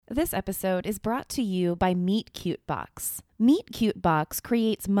This episode is brought to you by Meet Cute Box. Meet Cute Box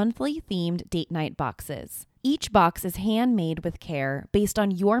creates monthly themed date night boxes. Each box is handmade with care based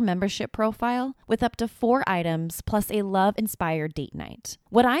on your membership profile with up to 4 items plus a love-inspired date night.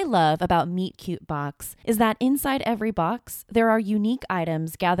 What I love about Meet Cute Box is that inside every box, there are unique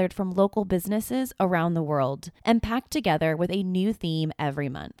items gathered from local businesses around the world and packed together with a new theme every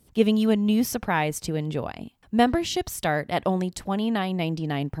month, giving you a new surprise to enjoy. Memberships start at only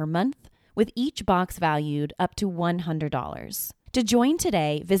 $29.99 per month, with each box valued up to $100. To join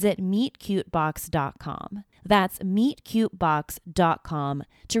today, visit meetcutebox.com. That's meetcutebox.com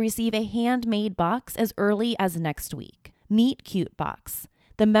to receive a handmade box as early as next week. Meet Cute Box,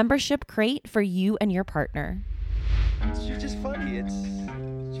 the membership crate for you and your partner. You're just funny. It's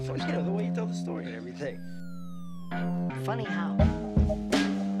funny, the way you tell the story and everything. Funny how?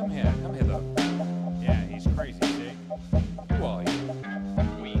 Come here though. Yeah, he's crazy, see? Who are you?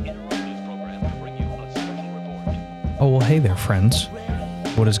 We interrupt this program to bring you a special report. Oh, well, hey there, friends.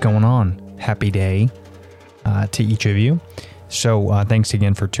 What is going on? Happy day to each of you. So thanks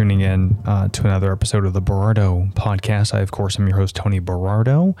again for tuning in to another episode of the Berardo podcast. I, of course, am your host, Tony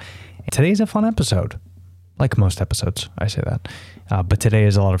Berardo. Today's a fun episode. Like most episodes, I say that. But today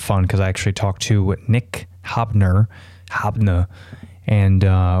is a lot of fun because I actually talked to Nick Hobner, and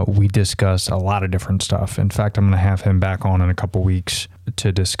we discuss a lot of different stuff. In fact, I'm going to have him back on in a couple weeks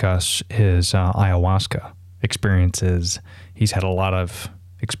to discuss his ayahuasca experiences. He's had a lot of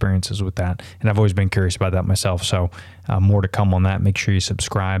experiences with that, and I've always been curious about that myself. So more to come on that. Make sure you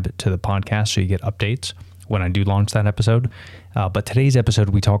subscribe to the podcast so you get updates when I do launch that episode. But today's episode,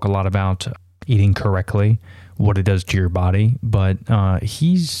 we talk a lot about eating correctly, what it does to your body. But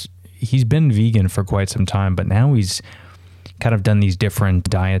he's been vegan for quite some time, but now he's kind of done these different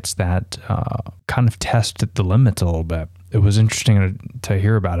diets that kind of test the limits a little bit. It was interesting to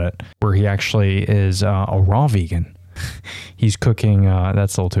hear about it, where he actually is a raw vegan. He's cooking,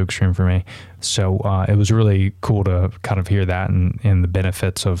 that's a little too extreme for me. So it was really cool to kind of hear that and the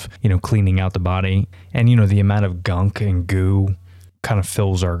benefits of, cleaning out the body. And, the amount of gunk and goo kind of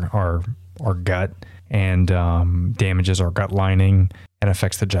fills our gut and damages our gut lining and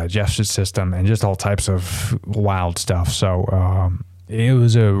affects the digestive system and just all types of wild stuff. So it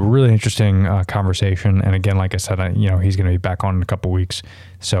was a really interesting conversation. And again, like I said, he's going to be back on in a couple weeks.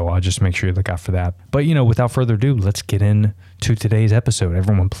 So just make sure you look out for that. But, without further ado, let's get into today's episode.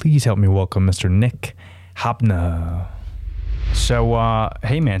 Everyone, please help me welcome Mr. Nick Hobner. So,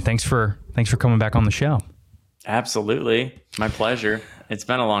 hey, man, thanks for coming back on the show. Absolutely. My pleasure. It's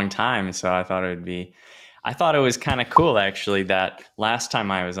been a long time. So I thought it was kind of cool, actually, that last time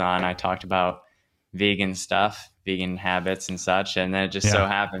I was on, I talked about vegan stuff, vegan habits and such. And then it just so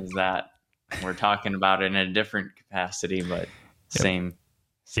happens that we're talking about it in a different capacity, but same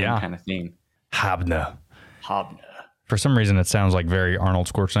kind of theme. Hobner. For some reason, it sounds like very Arnold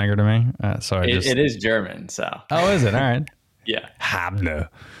Schwarzenegger to me. It is German, so. Oh, is it? All right. Yeah. Hobner.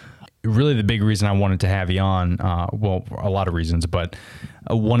 Really, the big reason I wanted to have you on, well, a lot of reasons, but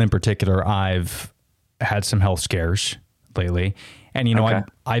one in particular, I've had some health scares lately. And,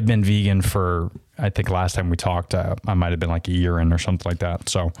 I've been vegan for, I think last time we talked, I might have been like a year in or something like that.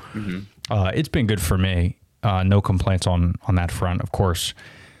 So it's been good for me. No complaints on that front. Of course,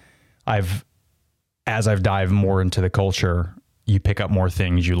 as I've dived more into the culture, you pick up more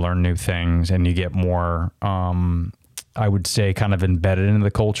things, you learn new things, and you get more, I would say, kind of embedded into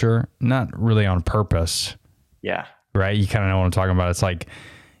the culture, not really on purpose. Yeah. Right. You kind of know what I'm talking about. It's like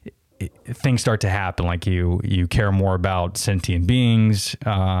things start to happen. Like you care more about sentient beings,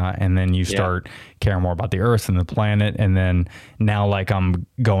 and then you start caring more about the earth and the planet. And then now, like, I'm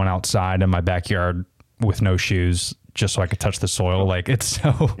going outside in my backyard with no shoes just so I could touch the soil. Like it's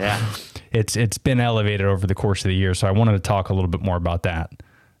it's been elevated over the course of the year. So I wanted to talk a little bit more about that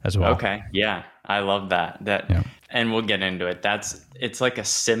as well. Okay. Yeah. I love that. And we'll get into it. It's like a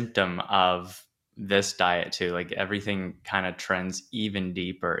symptom of this diet too. Like everything kind of trends even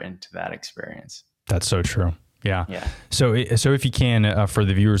deeper into that experience. That's so true. Yeah. Yeah. So if you can, for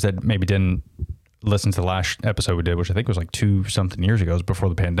the viewers that maybe didn't listen to the last episode we did, which I think was like 2-something years ago, it was before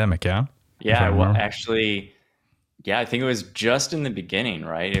the pandemic. Yeah. Yeah. Well, actually, I think it was just in the beginning,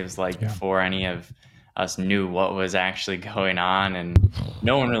 right? It was like before any of us knew what was actually going on, and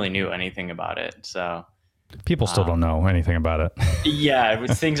no one really knew anything about it. So people still don't know anything about it. Yeah.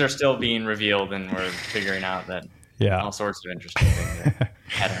 Things are still being revealed, and we're figuring out that all sorts of interesting things that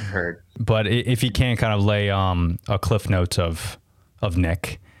hadn't occurred. But if you can kind of lay a cliff notes of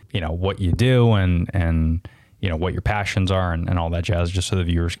Nick, what you do and what your passions are and all that jazz, just so the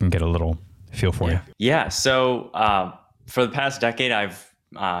viewers can get a little feel for you. Yeah. So for the past decade, I've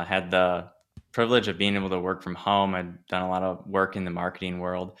had the privilege of being able to work from home. I'd done a lot of work in the marketing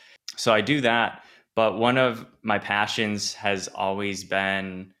world. So I do that. But one of my passions has always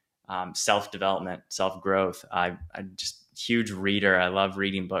been self-development, self-growth. I'm just a huge reader. I love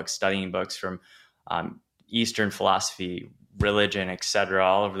reading books, studying books from Eastern philosophy, religion, etc.,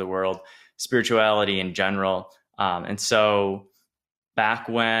 all over the world, spirituality in general. And so back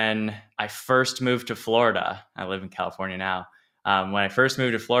when I first moved to Florida, I live in California now. When I first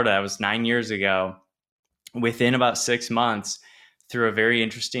moved to Florida, that was 9 years ago. Within about 6 months, through a very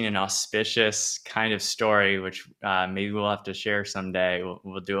interesting and auspicious kind of story, which maybe we'll have to share someday.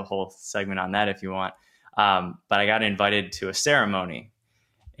 We'll do a whole segment on that if you want. But I got invited to a ceremony.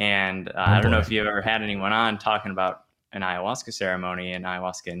 And I don't know if you've ever had anyone on talking about an ayahuasca ceremony and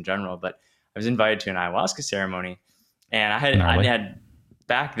ayahuasca in general, but I was invited to an ayahuasca ceremony. And I had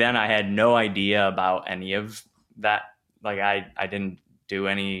back then, I had no idea about any of that. Like I didn't do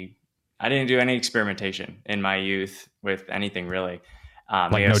any experimentation in my youth with anything really.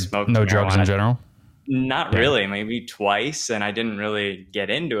 Like no drugs in general? Not really, maybe twice. And I didn't really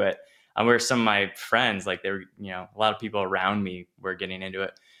get into it. Where some of my friends, like they were, a lot of people around me were getting into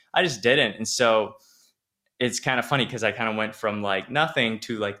it. I just didn't. And so it's kind of funny because I kind of went from like nothing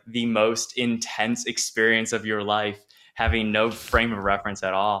to like the most intense experience of your life, having no frame of reference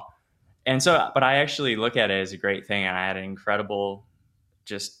at all. And so, but I actually look at it as a great thing. And I had an incredible,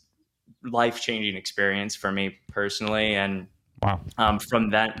 just life-changing experience for me personally. And from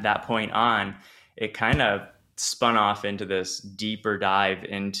that point on, it kind of spun off into this deeper dive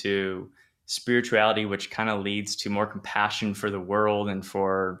into spirituality, which kind of leads to more compassion for the world and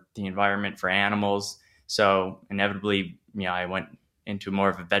for the environment, for animals. So inevitably, I went into more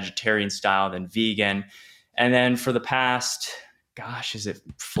of a vegetarian style than vegan. And then for the past, is it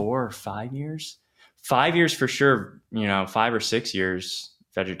 4 or 5 years? 5 years for sure, 5 or 6 years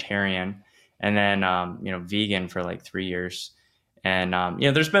vegetarian. And then, vegan for like 3 years. And,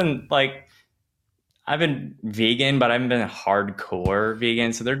 there's been like, I've been vegan, but I haven't been a hardcore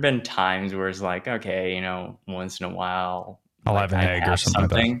vegan. So there've been times where it's like, okay, once in a while, I'll have an egg or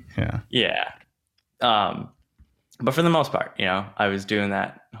something. Like that. Yeah. But for the most part, I was doing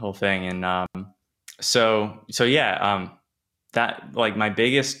that whole thing. And, that like my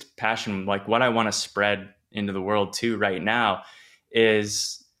biggest passion, like what I want to spread into the world too right now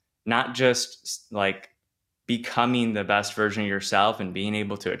is not just like becoming the best version of yourself and being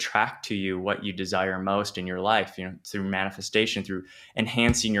able to attract to you what you desire most in your life, through manifestation, through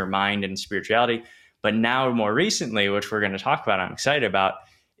enhancing your mind and spirituality. But now more recently, which we're going to talk about, I'm excited about,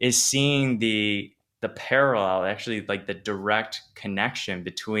 is seeing the parallel, actually like the direct connection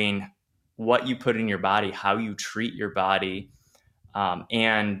between what you put in your body, how you treat your body,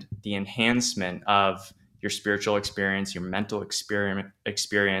 and the enhancement of your spiritual experience, your mental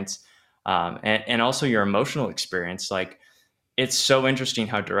experience, and also your emotional experience. Like, it's so interesting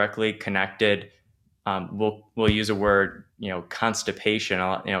how directly connected. We'll use a word, constipation.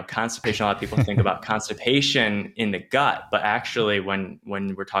 Constipation. A lot of people think about constipation in the gut, but actually, when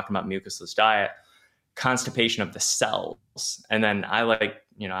we're talking about mucusless diet, constipation of the cells. And then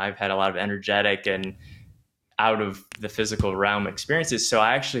I've had a lot of energetic and out of the physical realm experiences. So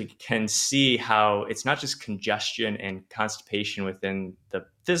I actually can see how it's not just congestion and constipation within the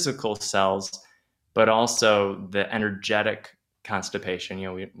physical cells, but also the energetic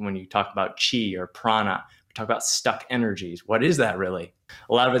constipation. When you talk about chi or prana, we talk about stuck energies. What is that really?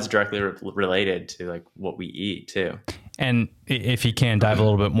 A lot of it's directly related to like what we eat too. And if you can dive a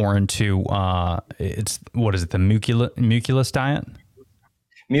little bit more into, what is it? The muculus diet?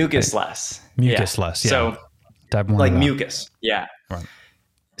 Mucusless. Mucusless. Yeah. So dive more like into that. mucus. Yeah. Right.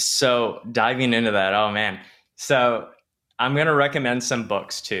 So diving into that, oh man. So I'm going to recommend some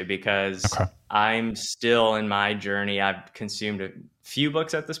books too, because I'm still in my journey. I've consumed a few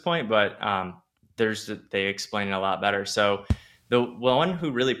books at this point, but they explain it a lot better. So the one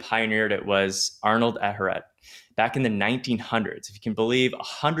who really pioneered it was Arnold Ehret back in the 1900s. If you can believe,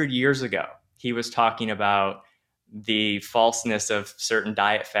 100 years ago, he was talking about the falseness of certain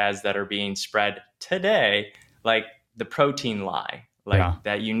diet fads that are being spread today, like the protein lie,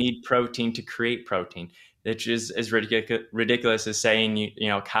 that you need protein to create protein, which is as ridiculous as saying,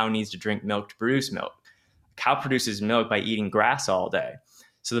 a cow needs to drink milk to produce milk. A cow produces milk by eating grass all day.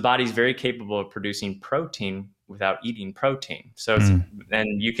 So the body's very capable of producing protein without eating protein. So,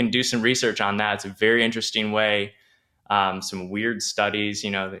 and you can do some research on that. It's a very interesting way. Some weird studies,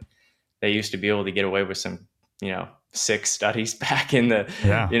 they used to be able to get away with some, sick studies back in the,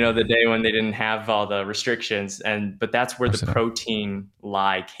 the day when they didn't have all the restrictions. But that's where the protein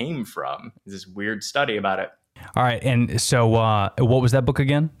lie came from, this weird study about it. All right. And so what was that book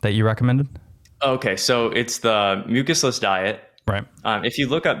again that you recommended? Okay, so it's the mucusless diet. Right. If you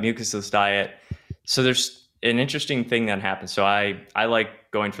look up mucusless diet, so there's an interesting thing that happens. So I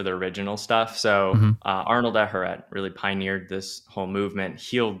like going for the original stuff. So Arnold Ehret really pioneered this whole movement,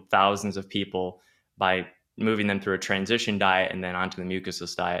 healed thousands of people by moving them through a transition diet and then onto the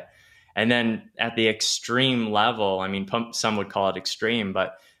mucusless diet. And then at the extreme level, I mean, some would call it extreme,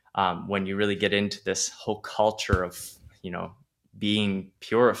 but when you really get into this whole culture of, being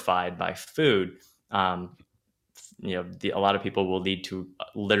purified by food, a lot of people will lead to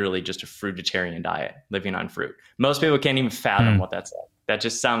literally just a fruitarian diet, living on fruit. Most people can't even fathom what that's like. That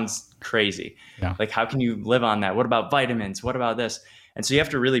just sounds crazy. Yeah. Like, how can you live on that? What about vitamins? What about this? And so you have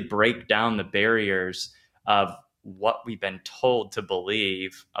to really break down the barriers of what we've been told to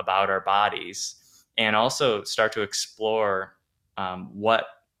believe about our bodies, and also start to explore what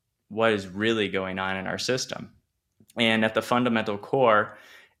is really going on in our system. And at the fundamental core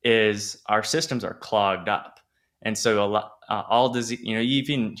is our systems are clogged up. And so all disease,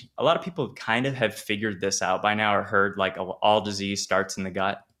 even a lot of people kind of have figured this out by now, or heard like all disease starts in the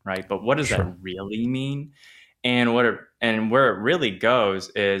gut, right? But what does that really mean? And where it really goes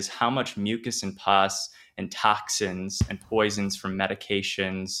is how much mucus and pus and toxins and poisons from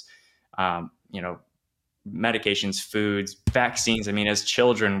medications, foods, vaccines. I mean, as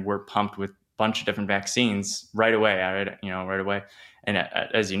children, we're pumped with a bunch of different vaccines right away. And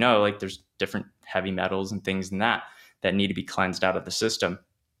as you know, like, there's different heavy metals and things in that need to be cleansed out of the system.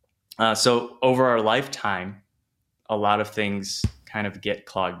 So over our lifetime, a lot of things kind of get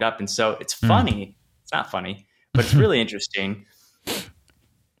clogged up. And so it's funny. It's not funny, but it's really interesting.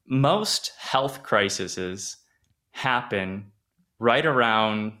 Most health crises happen right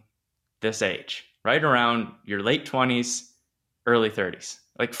around this age, right around your late 20s, early 30s.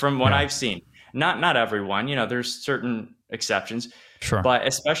 Like, from what I've seen, not everyone, there's certain exceptions, but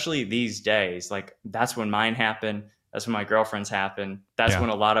especially these days, like, that's when mine happened. That's when my girlfriend's happened. That's when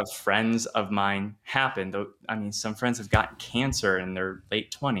a lot of friends of mine happened. Though, I mean, some friends have gotten cancer in their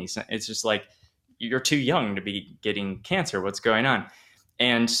late 20s. It's just like, you're too young to be getting cancer. What's going on?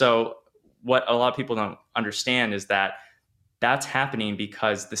 And so what a lot of people don't understand is that that's happening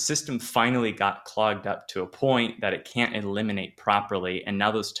because the system finally got clogged up to a point that it can't eliminate properly. And now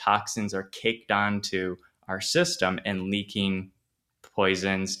those toxins are caked onto our system and leaking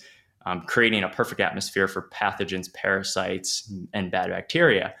poisons, creating a perfect atmosphere for pathogens, parasites, and bad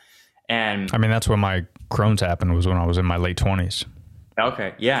bacteria. And I mean, that's when my Crohn's happened, was when I was in my late 20s.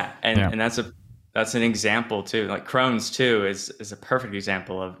 Okay. Yeah. And that's an example too. Like, Crohn's too is a perfect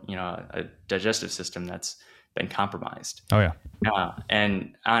example of, a digestive system that's been compromised. Oh yeah.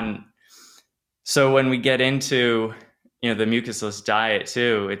 So when we get into, the mucusless diet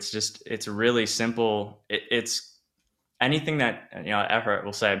too, it's really simple. It's anything that, Ehret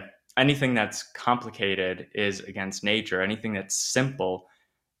will say, anything that's complicated is against nature. Anything that's simple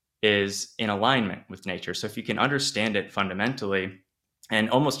is in alignment with nature. So if you can understand it fundamentally and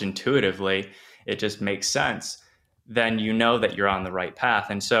almost intuitively, it just makes sense, then you know that you're on the right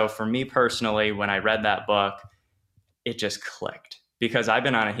path. And so for me personally, when I read that book, it just clicked, because I've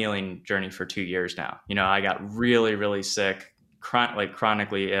been on a healing journey for 2 years now. I got really, really sick,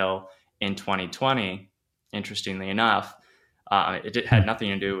 chronically ill in 2020. Interestingly enough, it had nothing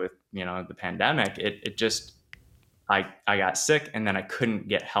to do with, the pandemic. It just, I got sick, and then I couldn't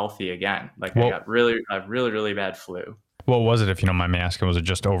get healthy again. Like, I got really, really bad flu. What was it, if you don't mind me asking? Was it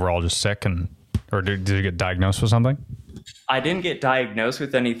just overall just sick, or did you get diagnosed with something? I didn't get diagnosed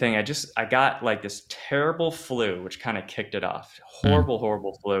with anything. I got like this terrible flu, which kind of kicked it off.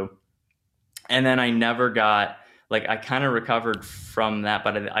 Horrible flu. And then I never got, like, I kind of recovered from that,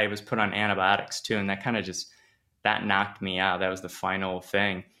 but I was put on antibiotics too. And that kind of that knocked me out. That was the final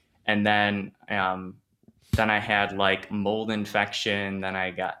thing. And then I had like mold infection. Then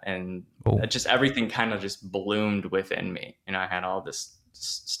I got, and just everything kind of just bloomed within me. I had all this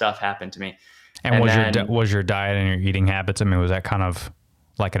stuff happen to me. And was your diet and your eating habits, I mean, was that kind of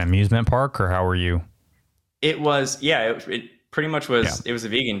like an amusement park, or how were you? It was, it pretty much was. It was a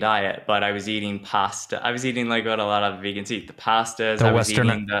vegan diet, but I was eating pasta. I was eating like what a lot of vegans eat, the pastas.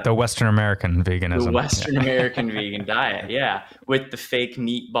 The Western American veganism. The Western American vegan diet, with the fake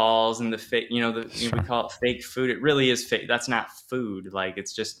meatballs and the fake, we call it fake food. It really is fake. That's not food. Like,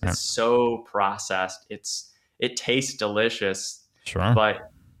 it's just it's so processed. It tastes delicious, but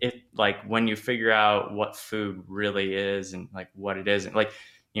it, like, when you figure out what food really is and like what it isn't, like,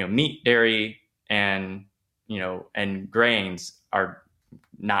 meat, dairy, and and grains are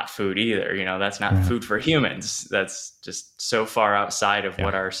not food either. That's not food for humans. That's just so far outside of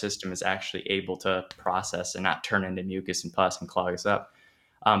what our system is actually able to process and not turn into mucus and pus and clog us up.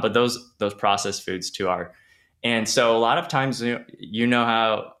 But those processed foods too are. And so a lot of times, you know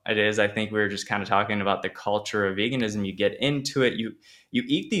how it is. I think we were just kind of talking about the culture of veganism. You get into it, you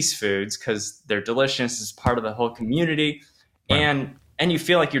eat these foods because they're delicious, it's part of the whole community. Right. And you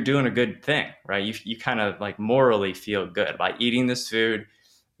feel like you're doing a good thing, right? You kind of like morally feel good by eating this food.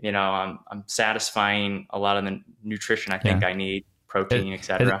 I'm satisfying a lot of the nutrition I think I need, protein,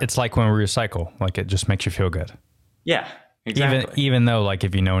 etc. It's like when we recycle, like it just makes you feel good. Yeah, exactly. Even though, like,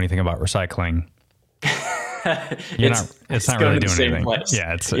 if you know anything about recycling, it's not really doing anything. Place.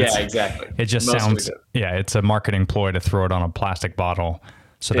 Yeah, it's exactly. It just sounds, it's a marketing ploy to throw it on a plastic bottle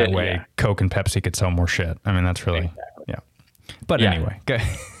so that way Coke and Pepsi could sell more shit. I mean, that's really, But anyway, go.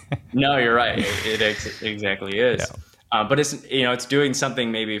 No, you're right. It exactly is. Yeah. But it's doing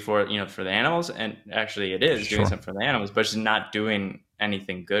something maybe for the animals, and actually it is doing something for the animals, but it's not doing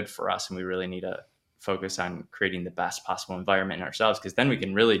anything good for us. And we really need to focus on creating the best possible environment in ourselves, because then we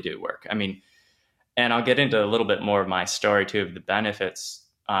can really do work. I mean, and I'll get into a little bit more of my story too of the benefits.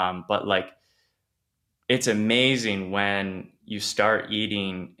 But like, it's amazing when you start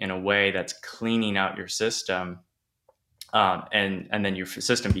eating in a way that's cleaning out your system, and then your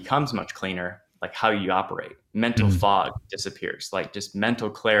system becomes much cleaner. Like how you operate, mental fog disappears, like just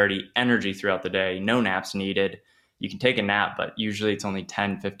mental clarity, energy throughout the day, no naps needed. You can take a nap, but usually it's only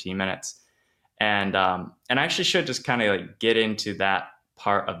 10, 15 minutes. And I actually should just kind of like get into that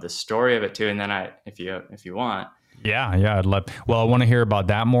part of the story of it too. And then if you want. Yeah. I'd love, I want to hear about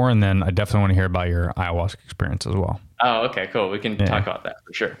that more. And then I definitely want to hear about your ayahuasca experience as well. Oh, okay, cool. We can talk about that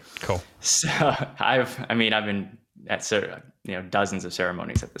for sure. Cool. So I've been at dozens of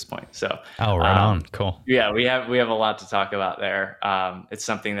ceremonies at this point. So right on. Cool. Yeah, we have a lot to talk about there. It's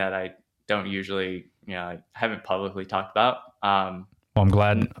something that I don't usually, I haven't publicly talked about. Well, I'm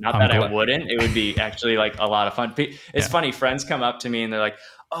glad. I wouldn't. It would be actually like a lot of fun. It's funny. Friends come up to me and they're like,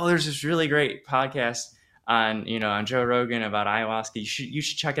 "Oh, there's this really great podcast on Joe Rogan about ayahuasca. You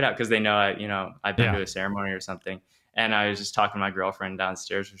should check it out," because they know I've been to a ceremony or something. And I was just talking to my girlfriend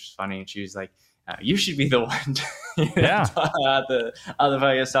downstairs, which is funny, and she was like, "You should be the one on the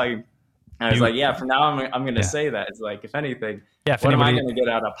podcast talking." And I was like, "Yeah, from now I'm going to say that." It's like, if anything, what am I going to get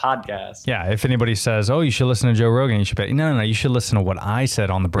out of a podcast? Yeah, if anybody says, "Oh, you should listen to Joe Rogan," you should be, no, you should listen to what I said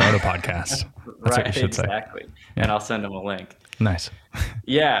on the Barato podcast. That's what you should say. Exactly. Yeah. And I'll send them a link. Nice.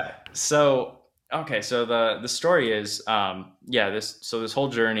 Yeah. So, okay. So the story is, this whole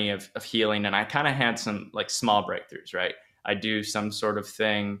journey of healing, and I kind of had some like small breakthroughs, right? I do some sort of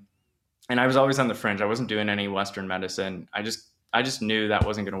thing, and I was always on the fringe. I wasn't doing any Western medicine. I just knew that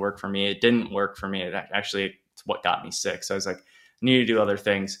wasn't going to work for me. It didn't work for me. It's what got me sick. So I was like, I need to do other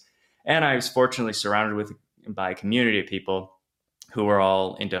things. And I was fortunately surrounded by a community of people who were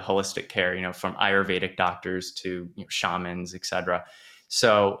all into holistic care, from Ayurvedic doctors to shamans, etc.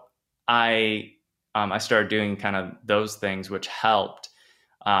 So I started doing kind of those things, which helped.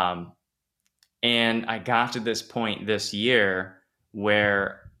 And I got to this point this year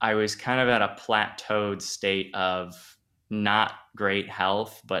where I was kind of at a plateaued state of not great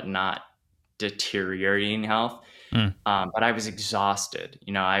health, but not deteriorating health. But I was exhausted.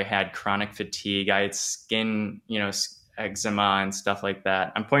 I had chronic fatigue. I had skin, eczema and stuff like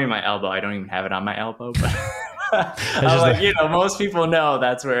that. I'm pointing my elbow. I don't even have it on my elbow, but I was most people know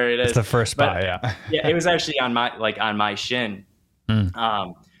that's where it is. It's the first spot. Yeah, it was actually on my shin.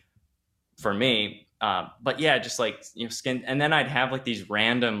 For me. But yeah, just like, skin. And then I'd have like these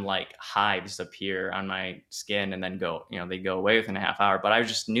random like hives appear on my skin and then go, they go away within a half hour. But I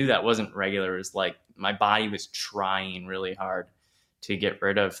just knew that wasn't regular. It was like my body was trying really hard to get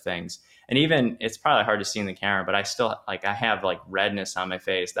rid of things. And even, it's probably hard to see in the camera, but I still I have like redness on my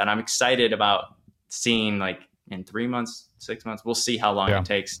face that I'm excited about seeing like in 3 months, 6 months. We'll see how long it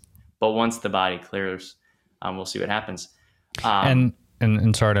takes. But once the body clears, we'll see what happens. And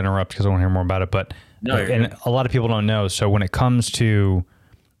sorry to interrupt because I want to hear more about it, but a lot of people don't know. So when it comes to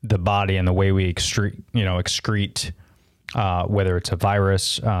the body and the way we excrete, whether it's a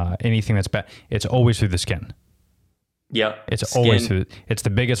virus, anything that's bad, it's always through the skin. Yep. It's the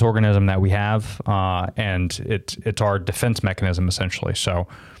biggest organism that we have, and it's our defense mechanism essentially. So,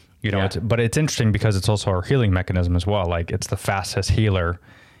 but it's interesting because it's also our healing mechanism as well. Like it's the fastest healer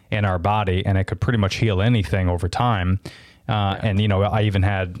in our body, and it could pretty much heal anything over time. And, I even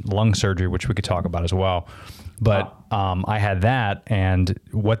had lung surgery, which we could talk about as well. But I had that, and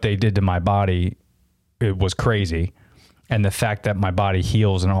what they did to my body, it was crazy. And the fact that my body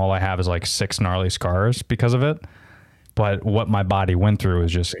heals and all I have is like 6 gnarly scars because of it, but what my body went through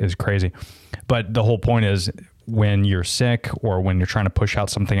is crazy. But the whole point is, when you're sick or when you're trying to push out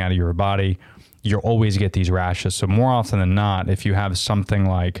something out of your body, you'll always get these rashes. So more often than not, if you have something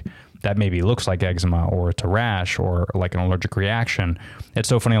like that maybe looks like eczema, or it's a rash, or like an allergic reaction, it's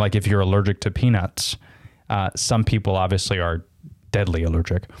so funny. Like if you're allergic to peanuts, some people obviously are deadly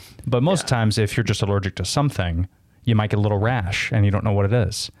allergic, but most times if you're just allergic to something, you might get a little rash and you don't know what it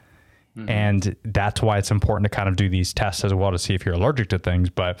is. And that's why it's important to kind of do these tests as well to see if you're allergic to things.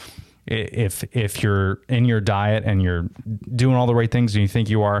 But if you're in your diet and you're doing all the right things and you think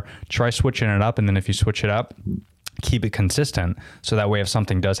you are, try switching it up. And then if you switch it up, keep it consistent. So that way, if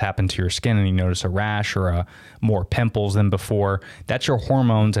something does happen to your skin and you notice a rash or more pimples than before, that's your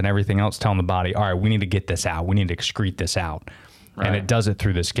hormones and everything else telling the body, all right, we need to get this out. We need to excrete this out. Right. And it does it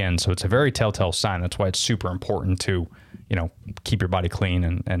through the skin. So it's a very telltale sign. That's why it's super important to, keep your body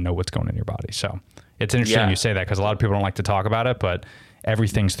clean and know what's going in your body. So it's interesting you say that, because a lot of people don't like to talk about it, but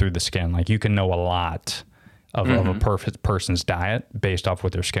everything's through the skin. Like you can know a lot of a perfect person's diet based off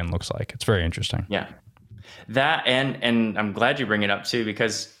what their skin looks like. It's very interesting. Yeah. That, and I'm glad you bring it up too,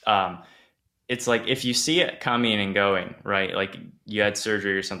 because it's like, if you see it coming and going, right? Like you had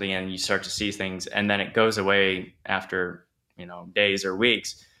surgery or something and you start to see things and then it goes away after, days or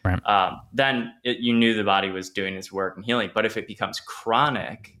weeks. Right. Then you knew the body was doing its work and healing. But if it becomes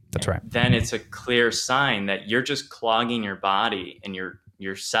chronic, that's right, then it's a clear sign that you're just clogging your body and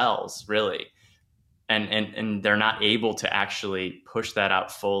your cells, really. And they're not able to actually push that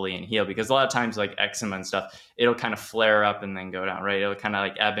out fully and heal, because a lot of times like eczema and stuff, it'll kind of flare up and then go down, right? It'll kind of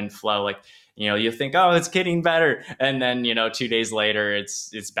like ebb and flow. Like, you think, oh, it's getting better. And then, 2 days later,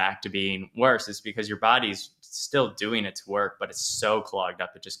 it's back to being worse. It's because your body's still doing its work, but it's so clogged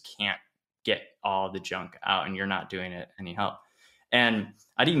up, it just can't get all the junk out, and you're not doing it any help. And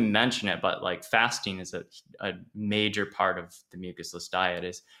I didn't even mention it, but like fasting is a major part of the mucusless diet.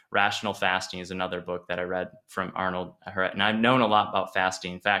 Is Rational Fasting is another book that I read from Arnold Ahret. And I've known a lot about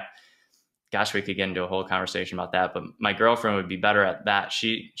fasting. In fact, gosh, we could get into a whole conversation about that, but my girlfriend would be better at that.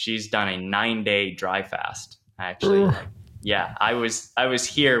 She's done a 9-day dry fast, actually. I was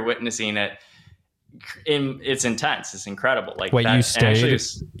here witnessing it. It's intense. It's incredible. Like, wait,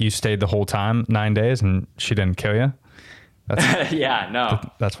 you stayed the whole time, 9 days, and she didn't kill you?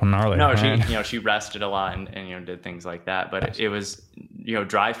 That's, that's gnarly. No, right? she rested a lot and did things like that. But it was,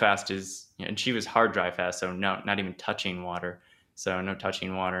 dry fast is, and she was hard dry fast, so no, not even touching water. So no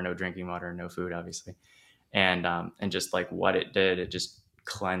touching water, no drinking water, no food, obviously. And just like what it did, it just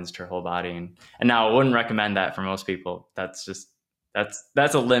cleansed her whole body. And now I wouldn't recommend that for most people. That's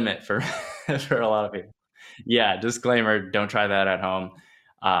a limit for for a lot of people. Yeah, disclaimer, don't try that at home.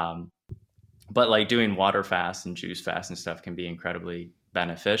 But like doing water fast and juice fast and stuff can be incredibly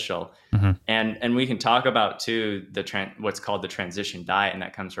beneficial. Mm-hmm. And we can talk about too what's called the transition diet, and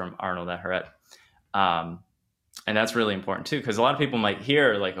that comes from Arnold Ahret. And that's really important too, because a lot of people might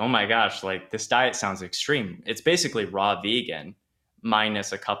hear like, oh my gosh, like this diet sounds extreme. It's basically raw vegan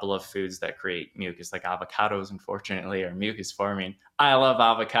minus a couple of foods that create mucus, like avocados, unfortunately, are mucus forming. I love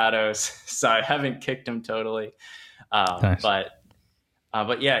avocados, so I haven't kicked them totally. Nice.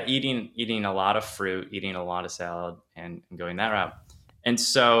 But yeah, eating a lot of fruit, eating a lot of salad, and going that route. And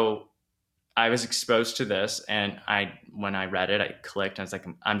so I was exposed to this, and when I read it, I clicked. I was like,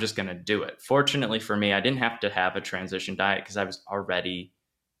 I'm just going to do it. Fortunately for me, I didn't have to have a transition diet because I was already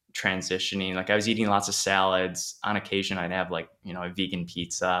transitioning. Like I was eating lots of salads. On occasion, I'd have like, a vegan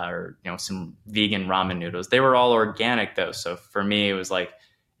pizza or, some vegan ramen noodles. They were all organic though. So for me, it was like,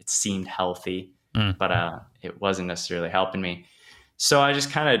 it seemed healthy, but it wasn't necessarily helping me. So I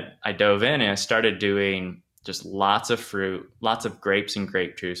just I dove in and I started doing just lots of fruit, lots of grapes and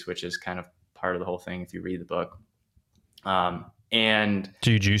grape juice, which is kind of part of the whole thing if you read the book. And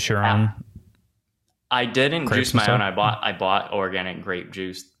do you juice your own? I didn't juice my own. I bought organic grape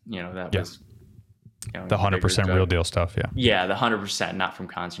juice. That was the 100% real deal stuff. Yeah. Yeah, the 100%, not from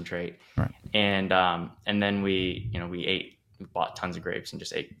concentrate. Right. And then we bought tons of grapes and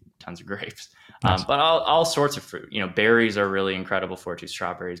just ate tons of grapes. Nice. But all sorts of fruit. Berries are really incredible for it too.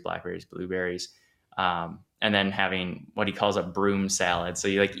 Strawberries, blackberries, blueberries. And then having what he calls a broom salad. So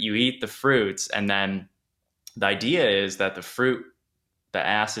you eat the fruits, and then the idea is that the fruit, the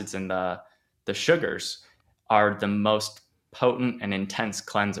acids and the sugars are the most potent and intense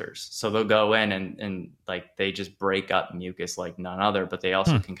cleansers. So they'll go in and like they just break up mucus like none other, but they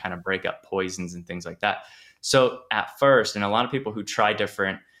also can kind of break up poisons and things like that. So at first, and a lot of people who try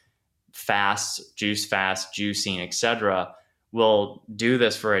different fasts, juicing, etc., will do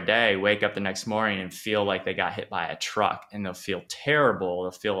this for a day, wake up the next morning and feel like they got hit by a truck, and they'll feel terrible.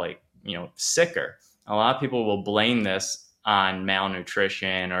 They'll feel like, sicker. a lot of people will blame this on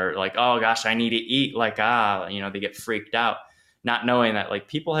malnutrition or like, oh gosh, I need to eat, like, they get freaked out, not knowing that like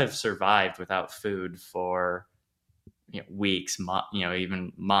people have survived without food for weeks,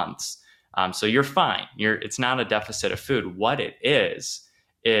 even months. So you're fine. It's not a deficit of food. What it is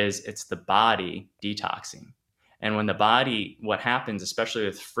it's the body detoxing. And when the body, what happens, especially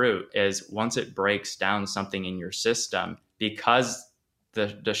with fruit, is once it breaks down something in your system, because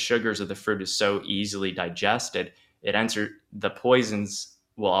the sugars of the fruit is so easily digested, the poisons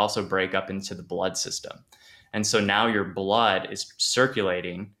will also break up into the blood system. And so now your blood is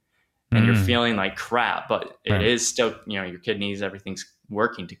circulating and you're feeling like crap, but it is still, your kidneys, everything's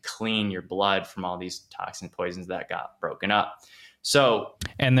working to clean your blood from all these toxin poisons that got broken up. So,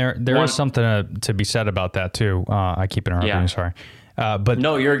 and there is something to be said about that too. I keep interrupting you, sorry. But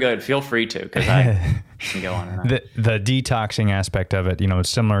no, you're good. Feel free to, because I can go on and on. The detoxing aspect of it, it's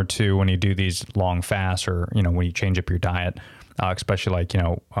similar to when you do these long fasts or, when you change up your diet, especially like,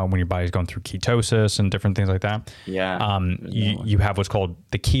 when your body's going through ketosis and different things like that. Yeah. You have what's called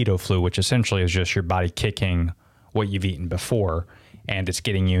the keto flu, which essentially is just your body kicking what you've eaten before, and it's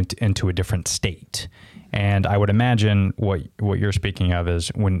getting you into a different state. And I would imagine what you're speaking of is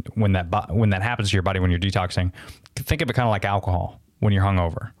when that happens to your body when you're detoxing, think of it kind of like alcohol when you're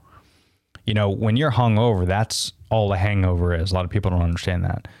hungover. When you're hungover, that's all a hangover is. A lot of people don't understand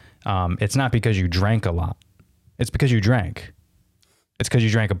that. It's not because you drank a lot. It's because you drank. It's because you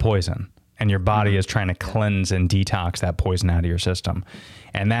drank a poison, and your body is trying to cleanse and detox that poison out of your system.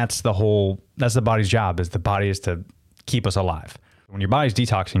 And that's the body's job. The body is to keep us alive. When your body's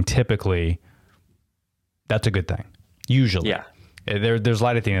detoxing, typically, that's a good thing. Usually. Yeah. There's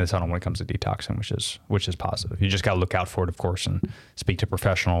light at the end of the tunnel when it comes to detoxing, which is positive. You just got to look out for it, of course, and speak to a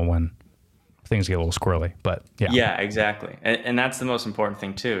professional when things get a little squirrely. But yeah, exactly. And that's the most important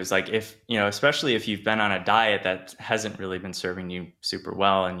thing too, is like if, especially if you've been on a diet that hasn't really been serving you super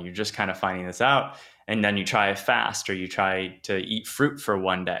well and you're just kind of finding this out, and then you try a fast or you try to eat fruit for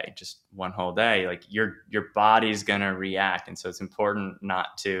one day, just one whole day, like your body's going to react. And so it's important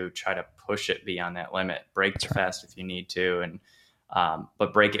not to try to push it beyond that limit. Break the fast if you need to, and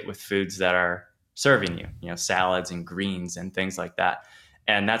but break it with foods that are serving you, salads and greens and things like that.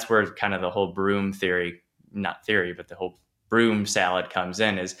 And that's where kind of the whole broom theory, not theory, but the whole broom salad comes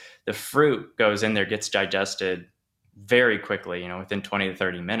in, is the fruit goes in there, gets digested very quickly, within 20 to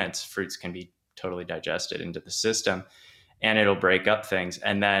 30 minutes, fruits can be totally digested into the system, and it'll break up things.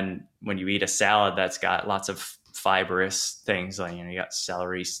 And then when you eat a salad that's got lots of fibrous things, like, you got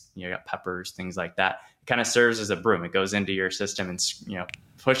celery, you got peppers, things like that, it kind of serves as a broom. It goes into your system and,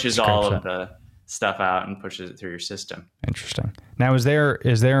 pushes all of the stuff out and pushes it through your system. Interesting. Now, is there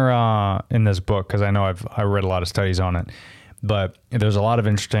in this book, because I know I read a lot of studies on it, but there's a lot of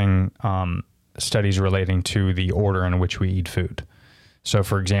interesting studies relating to the order in which we eat food. So,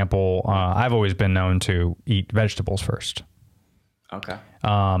 for example, I've always been known to eat vegetables first. Okay.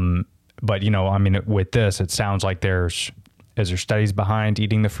 But, with this, it sounds like is there studies behind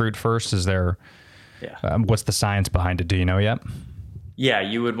eating the fruit first? Is there, what's the science behind it? Do you know yet? Yeah,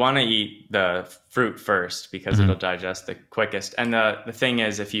 you would want to eat the fruit first because it'll digest the quickest. And the thing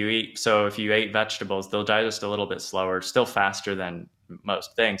is, if you ate vegetables, they'll digest a little bit slower, still faster than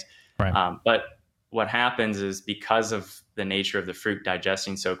most things. Right. But what happens is, because of the nature of the fruit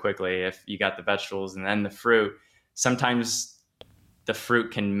digesting so quickly, if you got the vegetables and then the fruit, sometimes the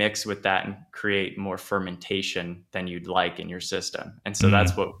fruit can mix with that and create more fermentation than you'd like in your system. And so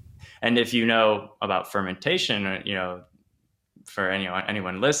that's and if you know about fermentation, for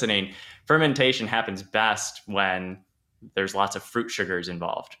anyone listening, fermentation happens best when there's lots of fruit sugars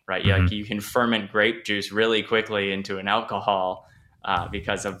involved, right? Like you can ferment grape juice really quickly into an alcohol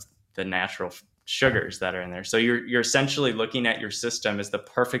because of the natural sugars that are in there. So you're essentially looking at your system as the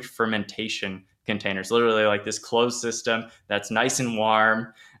perfect fermentation containers, literally like this closed system that's nice and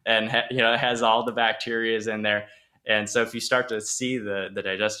warm and it has all the bacterias in there. And so if you start to see the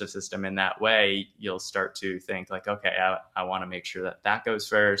digestive system in that way, you'll start to think like, okay, I want to make sure that goes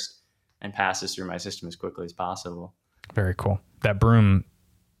first and passes through my system as quickly as possible. Very cool. That broom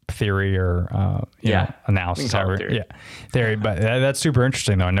theory or analysis. Theory. But that's super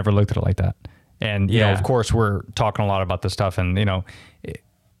interesting though. I never looked at it like that. And, you know, of course we're talking a lot about this stuff, and,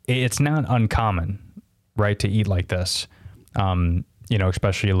 it's not uncommon, right, to eat like this.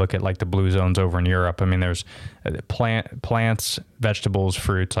 Especially you look at like the blue zones over in Europe. I mean, there's plants, vegetables,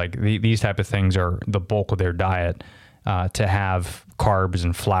 fruits, like these type of things are the bulk of their diet. To have carbs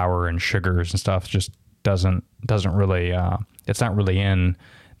and flour and sugars and stuff just doesn't really, it's not really in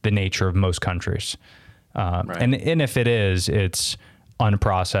the nature of most countries. Right. And if it is, it's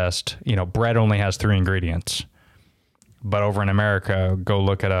unprocessed, bread only has 3 ingredients. But over in America, go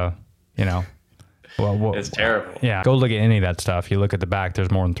look at it's terrible. Yeah, go look at any of that stuff. You look at the back,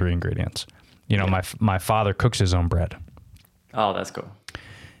 there's more than 3 ingredients. My father cooks his own bread. Oh, that's cool.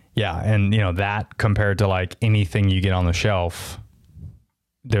 Yeah, and that compared to like anything you get on the shelf,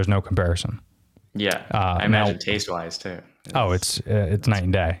 there's no comparison. Yeah, I imagine taste-wise too. It's night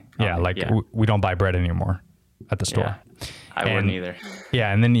and day. Yeah, we don't buy bread anymore at the store. Yeah, I wouldn't either.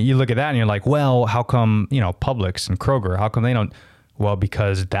 Yeah, and then you look at that and you're like, well, how come Publix and Kroger? How come they don't? Well,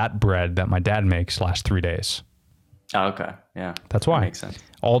 because that bread that my dad makes lasts 3 days. Oh, okay. Yeah, that's why. That makes sense.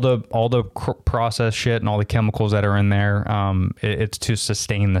 All the processed shit and all the chemicals that are in there, it's to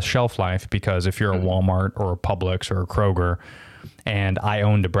sustain the shelf life. Because if you're a Walmart or a Publix or a Kroger, and I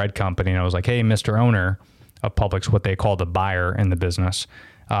owned a bread company, and I was like, hey, Mr. Owner of Publix, what they call the buyer in the business.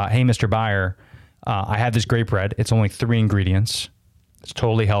 Hey, Mr. Buyer, I have this great bread. It's only 3 ingredients. It's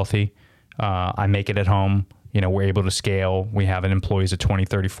totally healthy. I make it at home. We're able to scale. We have employees of 20,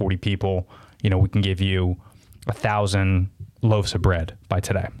 30, 40 people. We can give you 1,000 loaves of bread by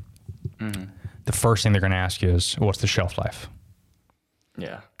today. Mm-hmm. The first thing they're going to ask you is, what's the shelf life?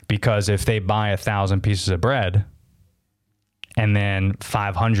 Yeah. Because if they buy 1,000 pieces of bread and then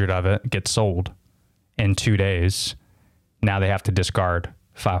 500 of it gets sold in 2 days, now they have to discard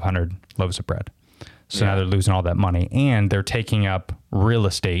 500 loaves of bread. So now they're losing all that money, and they're taking up real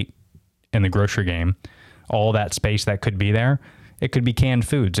estate in the grocery game. All that space that could be there, it could be canned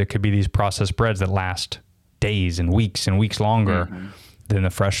foods. It could be these processed breads that last days and weeks longer than the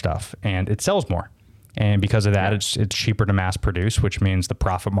fresh stuff, and it sells more. And because of that, it's cheaper to mass produce, which means the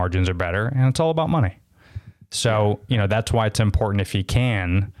profit margins are better, and it's all about money. So, that's why it's important, if you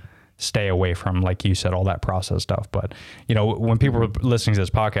can, stay away from, like you said, all that processed stuff. But, when people are listening to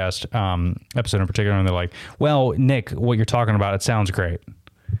this podcast episode in particular, and they're like, well, Nick, what you're talking about, it sounds great,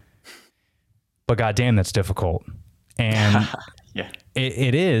 but goddamn, that's difficult. And yeah,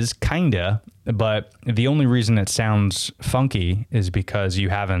 it is kinda, but the only reason it sounds funky is because you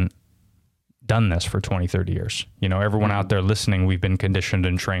haven't done this for 20, 30 years. Everyone out there listening, we've been conditioned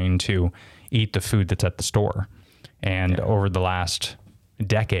and trained to eat the food that's at the store. And over the last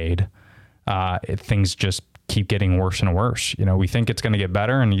decade, things just keep getting worse and worse. You think it's going to get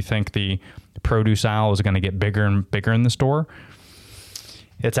better, and you think the produce aisle is going to get bigger and bigger in the store.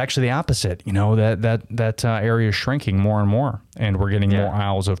 It's actually the opposite. That area is shrinking more and more, and we're getting more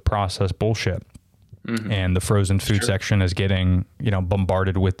aisles of processed bullshit. Mm-hmm. And the frozen food section is getting,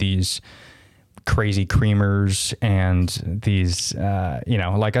 bombarded with these crazy creamers and these,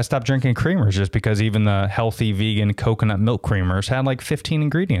 like I stopped drinking creamers just because even the healthy vegan coconut milk creamers had like 15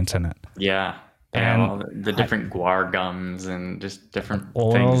 ingredients in it. Yeah. And all the different guar gums and just different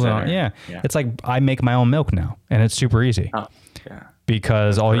oils. things. It's like I make my own milk now, and it's super easy. Oh, yeah.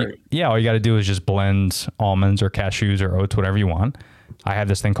 Because all you got to do is just blend almonds or cashews or oats, whatever you want. I have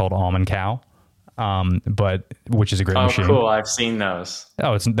this thing called Almond Cow, which is a great machine. Oh, cool. I've seen those.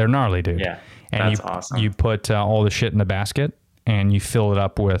 Oh, they're gnarly, dude. Yeah. And that's awesome. You put all the shit in the basket, and you fill it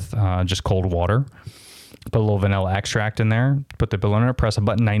up with just cold water. Put a little vanilla extract in there, put the balloon in it, press a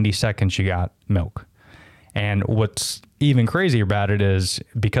button, 90 seconds, you got milk. And what's even crazier about it is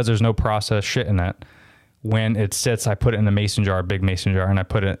because there's no processed shit in it, when it sits, I put it in the mason jar, big mason jar, and I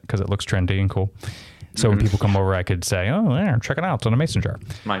put it because it looks trendy and cool. So when people come over, I could say, oh, there, check it out. It's in a mason jar.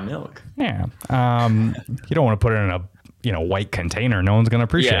 My milk. Yeah. You don't want to put it in a white container. No one's going to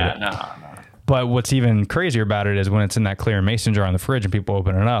appreciate it. No. But what's even crazier about it is when it's in that clear mason jar in the fridge and people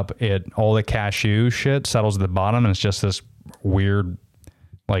open it up, all the cashew shit settles at the bottom, and it's just this weird,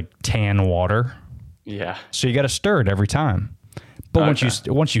 like, tan water. Yeah. So you got to stir it every time. But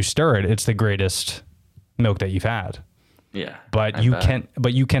once you stir it, it's the greatest milk that you've had. Yeah. But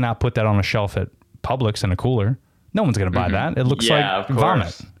you cannot put that on a shelf at Publix in a cooler. No one's going to buy that. It looks like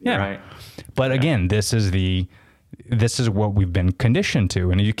vomit. Yeah. Right. But again, this is what we've been conditioned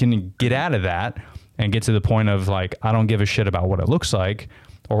to, and you can get out of that and get to the point of like, I don't give a shit about what it looks like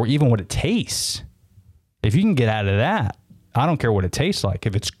or even what it tastes. If you can get out of that, I don't care what it tastes like.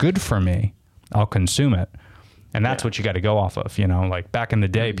 If it's good for me, I'll consume it. And that's what you got to go off of. Like back in the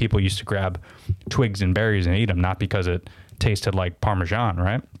day, people used to grab twigs and berries and eat them, not because it tasted like Parmesan,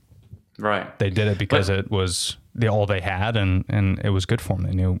 right? Right. They did it because it was all they had, and it was good for them.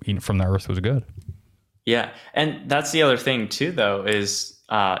 They knew eating from the earth was good. Yeah. And that's the other thing too, though, is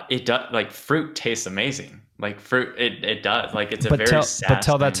it does, like, fruit tastes amazing. Like fruit, it does. Like it's But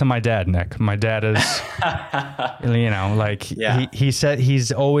tell that to my dad, Nick. My dad is,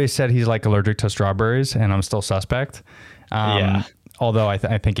 he's always said he's like allergic to strawberries, and I'm still suspect. Although I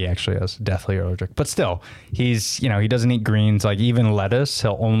think he actually is deathly allergic. But still, he's, he doesn't eat greens. Like even lettuce,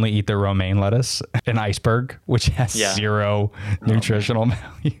 he'll only eat the romaine lettuce, an iceberg, which has zero nutritional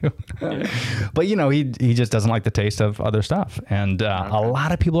value. But, he just doesn't like the taste of other stuff. And a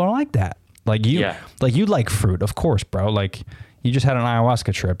lot of people are like that. Like you like fruit, of course, bro. Like you just had an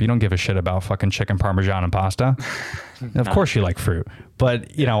ayahuasca trip. You don't give a shit about fucking chicken parmesan and pasta. Of course you like fruit.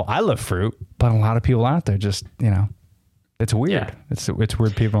 But, I love fruit. But a lot of people out there just, it's weird. Yeah. It's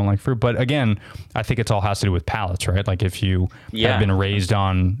weird people don't like fruit. But again, I think it's all has to do with palates, right? Like if you have been raised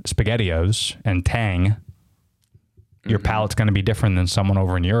on SpaghettiOs and Tang, your palate's going to be different than someone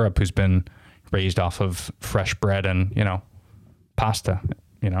over in Europe who's been raised off of fresh bread and, pasta.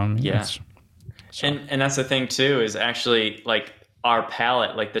 You know what I mean? Yeah. And that's the thing too, is actually like our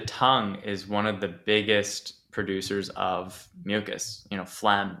palate, like the tongue is one of the biggest producers of mucus,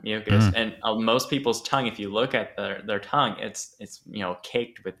 phlegm, mucus. And most people's tongue, if you look at their tongue, it's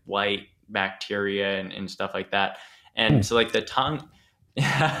caked with white bacteria and stuff like that. And so like the tongue,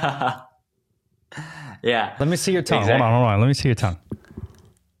 yeah. Let me see your tongue. Exactly. Hold on. Let me see your tongue.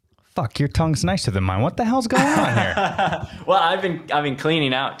 Fuck, your tongue's nicer than mine. What the hell's going on here? Well, I've been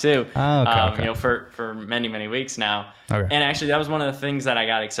cleaning out too. Oh, okay. For many, many weeks now. Okay. And actually that was one of the things that I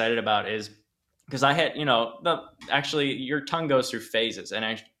got excited about is because I had, actually your tongue goes through phases.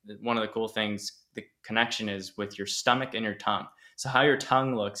 And one of the cool things, the connection is with your stomach and your tongue. So how your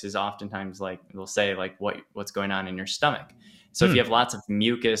tongue looks is oftentimes like, they'll say like what's going on in your stomach. So if you have lots of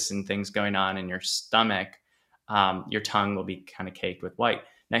mucus and things going on in your stomach, your tongue will be kind of caked with white.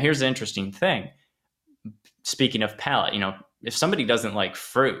 Now, here's the interesting thing. Speaking of palate, if somebody doesn't like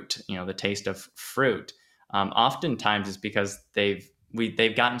fruit, the taste of fruit, oftentimes it's because they've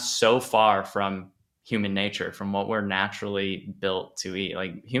gotten so far from human nature, from what we're naturally built to eat.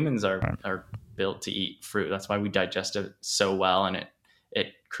 Like humans are built to eat fruit. That's why we digest it so well, and it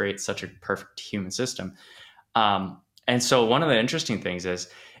creates such a perfect human system. And so one of the interesting things is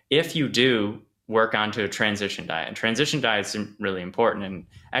if you do work onto a transition diet, and transition diets are really important. And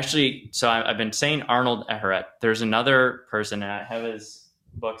actually, so I've been saying Arnold Ehret. There's another person, and I have his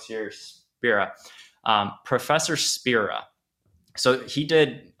books here, Spira, Professor Spira. So he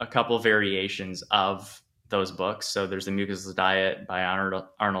did a couple variations of those books. So there's the Mucusless Diet by Arnold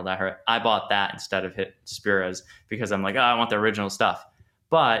Ehret. I bought that instead of Spira's because I'm like, I want the original stuff.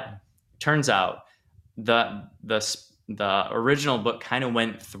 But turns out the original book kind of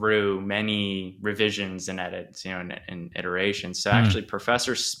went through many revisions and edits, and iterations. So actually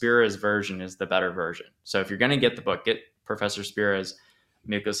Professor Spira's version is the better version. So if you're going to get the book, get Professor Spira's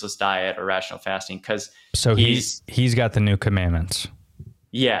Mucusless Diet or Rational Fasting, because he's got the new commandments.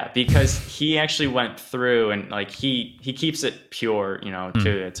 Yeah, because he actually went through and like he keeps it pure,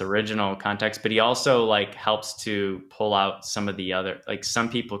 to its original context, but he also like helps to pull out some of the other, like some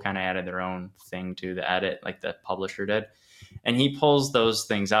people kind of added their own thing to the edit, like the publisher did. And he pulls those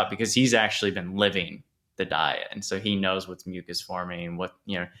things out because he's actually been living the diet. And so he knows what's mucus forming,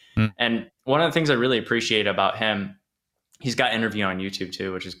 and one of the things I really appreciate about him, he's got interview on YouTube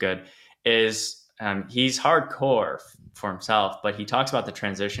too, which is good, is he's hardcore for himself, but he talks about the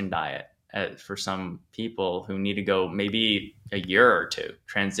transition diet for some people who need to go maybe a year or two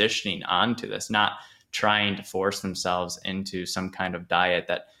transitioning onto this, not trying to force themselves into some kind of diet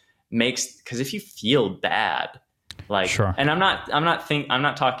that makes, because if you feel bad, like, sure. And I'm not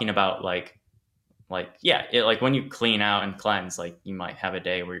talking about like when you clean out and cleanse, like you might have a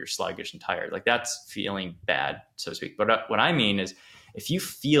day where you're sluggish and tired, like that's feeling bad, so to speak. But what I mean is, if you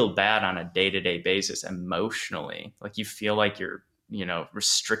feel bad on a day-to-day basis emotionally, like you feel like you're,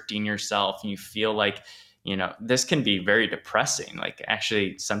 restricting yourself, and you feel like, this can be very depressing. Like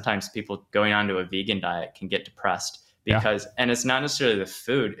actually, sometimes people going onto a vegan diet can get depressed because, and it's not necessarily the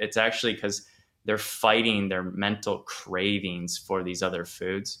food, it's actually because they're fighting their mental cravings for these other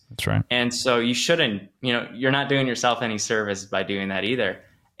foods. That's right. And so you shouldn't, you're not doing yourself any service by doing that either.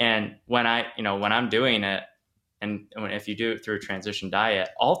 And when I'm doing it, and if you do it through a transition diet,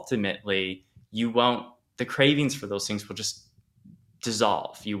 ultimately the cravings for those things will just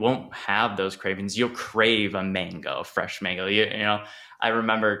dissolve. You won't have those cravings. You'll crave a fresh mango. I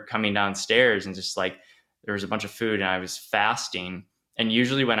remember coming downstairs and just like, there was a bunch of food and I was fasting. And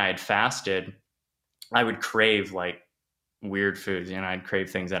usually when I had fasted, I would crave like weird foods. I'd crave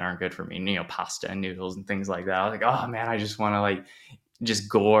things that aren't good for me, pasta and noodles and things like that. I was like, oh man, I just want to like just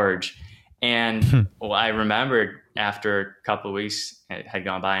gorge. And I remembered after a couple of weeks it had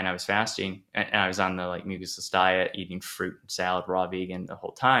gone by and I was fasting and I was on the like mucusless diet, eating fruit, salad, raw vegan the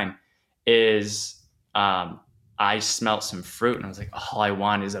whole time, I I smelt some fruit and I was like, all I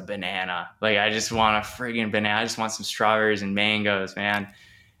want is a banana. Like, I just want a friggin' banana. I just want some strawberries and mangoes, man.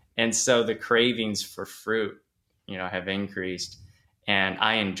 And so the cravings for fruit, you know, have increased. And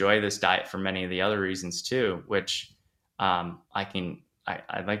I enjoy this diet for many of the other reasons too, which I'd like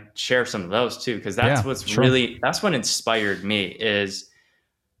to share some of those too, because that's that's what inspired me. Is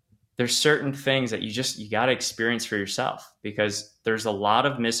there's certain things that you got to experience for yourself, because there's a lot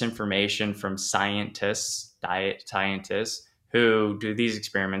of misinformation from scientists, diet scientists, who do these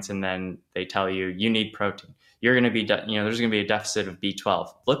experiments and then they tell you need protein. You're going to be, there's going to be a deficit of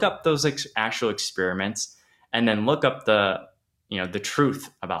B12. Look up those actual experiments and then look up the truth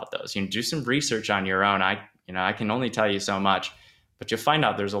about those. You do some research on your own. I can only tell you so much, but you'll find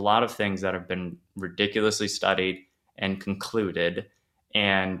out there's a lot of things that have been ridiculously studied and concluded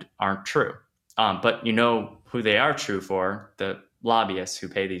and aren't true. But you know who they are true for? The lobbyists who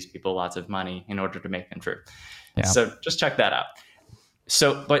pay these people lots of money in order to make them true. Yeah. So just check that out.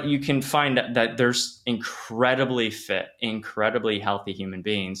 So, but you can find that there's incredibly fit, incredibly healthy human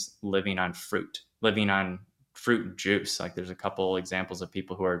beings living on fruit juice. Like, there's a couple examples of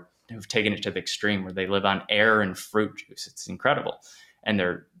people who've taken it to the extreme where they live on air and fruit juice. It's incredible. And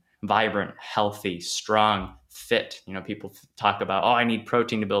they're vibrant, healthy, strong, fit. People talk about, I need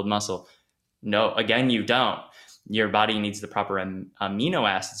protein to build muscle. No, again, you don't. Your body needs the proper amino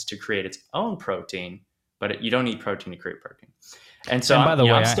acids to create its own protein, but you don't need protein to create protein. And so, by the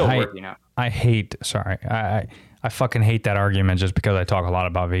way, I'm still working out. I fucking hate that argument just because I talk a lot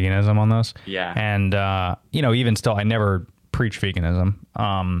about veganism on this. Yeah. And, even still, I never preach veganism,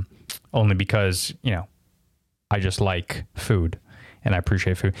 only because, I just like food and I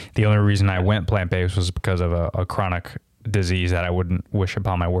appreciate food. The only reason I went plant-based was because of a chronic disease that I wouldn't wish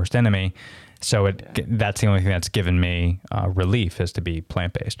upon my worst enemy. So that's the only thing that's given me relief, is to be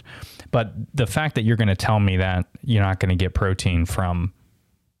plant-based. But the fact that you're going to tell me that you're not going to get protein from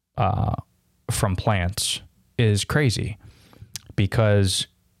plants is crazy, because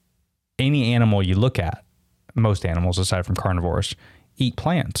any animal you look at, most animals aside from carnivores, eat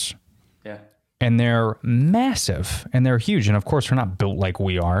plants. Yeah. And they're massive and they're huge. And of course, they're not built like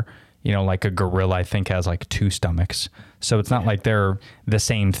we are. Like a gorilla, I think, has like 2 stomachs. So it's not like they're the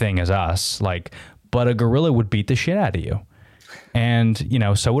same thing as us. But a gorilla would beat the shit out of you. And,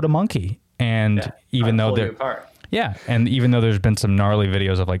 so would a monkey. And even though they're, and even though there's been some gnarly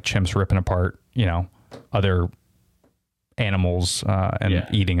videos of like chimps ripping apart, other animals and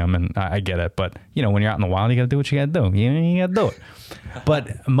eating them. And I get it. But, when you're out in the wild, you got to do what you got to do. You got to do it.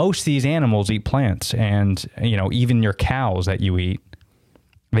 But most of these animals eat plants. And, even your cows that you eat,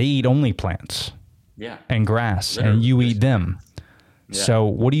 they eat only plants and grass, and you eat them. Yeah. So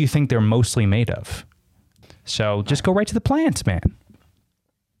what do you think they're mostly made of? So just go right to the plants, man.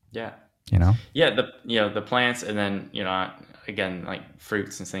 Yeah. Yeah, the plants, and then, again, like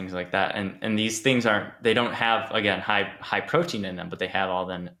fruits and things like that. And these things they don't have, again, high protein in them, but they have all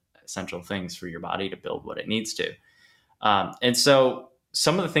the essential things for your body to build what it needs to. And so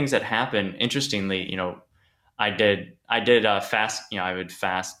some of the things that happen, interestingly, I did a fast, I would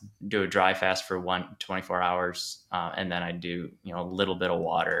do a dry fast for 24 hours. And then I do, a little bit of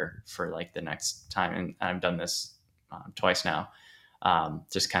water for like the next time. And I've done this twice now,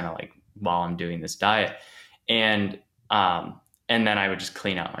 just kind of like while I'm doing this diet. And then I would just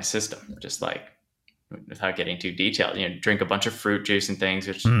clean out my system, just like without getting too detailed, drink a bunch of fruit juice and things,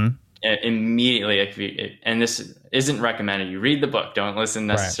 which immediately, and this isn't recommended. You read the book, don't listen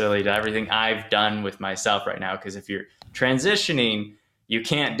necessarily to everything I've done with myself right now. Because if you're transitioning, you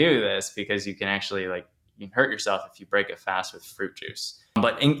can't do this, because you can actually you can hurt yourself if you break a fast with fruit juice.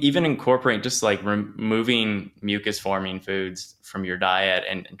 But even incorporating just like removing mucus forming foods from your diet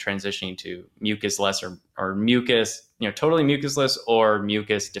and transitioning to mucusless or mucus, totally mucusless or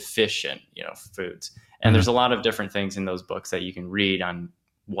mucus deficient, foods. And there's a lot of different things in those books that you can read on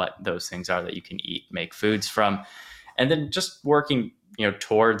what those things are that you can eat, make foods from, and then just working,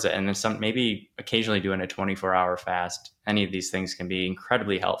 towards it. And then maybe occasionally doing a 24-hour fast. Any of these things can be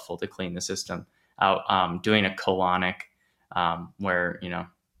incredibly helpful to clean the system out. Doing a colonic, where,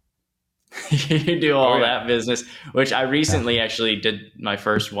 you do all that business, which I recently actually did my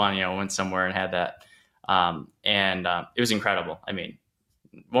first one, went somewhere and had that. And it was incredible. I mean,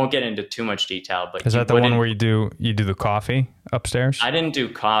 won't get into too much detail, but is that the one where you do the coffee upstairs? I didn't do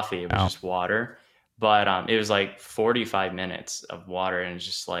coffee. It was just water, but it was like 45 minutes of water. And it's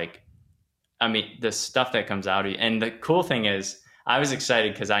just like, the stuff that comes out of you. And the cool thing is I was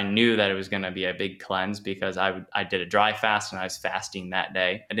excited because I knew that it was going to be a big cleanse, because I did a dry fast and I was fasting that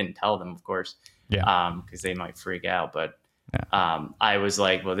day. I didn't tell them, of course, because they might freak out. But I was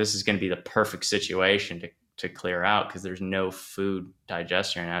like, well, this is going to be the perfect situation to clear out because there's no food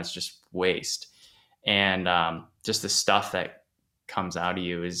digestion right now. It's just waste. And just the stuff that comes out of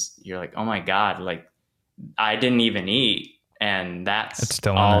you is, you're like, oh my God, like I didn't even eat. And that's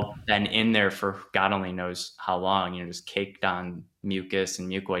still all been in there for God only knows how long, just caked on mucus and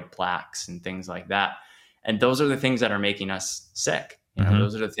mucoid plaques and things like that. And those are the things that are making us sick.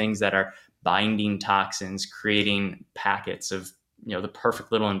 Those are the things that are binding toxins, creating packets of, the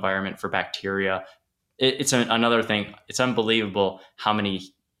perfect little environment for bacteria. It's another thing. It's unbelievable how many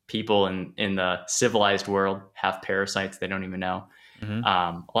people in the civilized world have parasites they don't even know.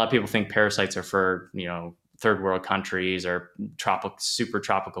 A lot of people think parasites are for, third world countries or super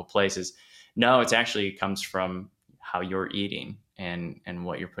tropical places. No, it's actually comes from how you're eating and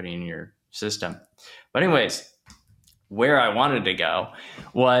what you're putting in your system. But anyways, where I wanted to go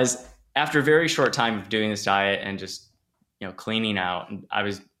was after a very short time of doing this diet and just, cleaning out, and I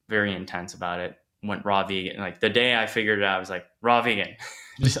was very intense about it, went raw vegan. Like the day I figured it out, I was like, raw vegan.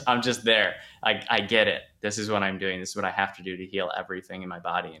 I'm just there. I get it. This is what I'm doing. This is what I have to do to heal everything in my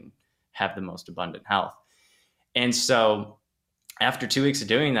body and have the most abundant health. And so after 2 weeks of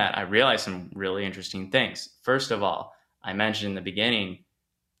doing that, I realized some really interesting things. First of all, I mentioned in the beginning,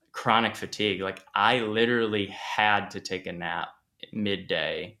 chronic fatigue. Like I literally had to take a nap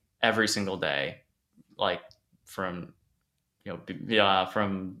midday every single day, like from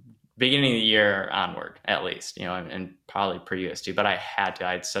beginning of the year onward, at least, and probably pre-US too, but I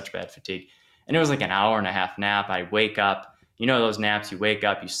had such bad fatigue. And it was like an hour and a half nap. I wake up, those naps, you wake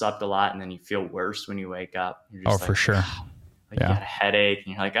up, you slept a lot, and then you feel worse when you wake up. You're just for sure. You got a headache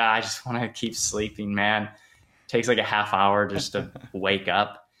and you're like, I just want to keep sleeping, man. It takes like a half hour just to wake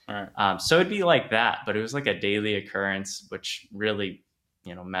up. All right. So it'd be like that, but it was like a daily occurrence, which really,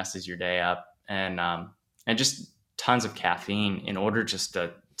 messes your day up, and just tons of caffeine in order just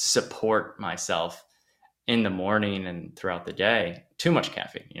to support myself in the morning and throughout the day. Too much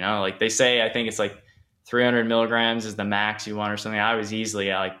caffeine, like they say, I think it's like 300 milligrams is the max you want or something. I was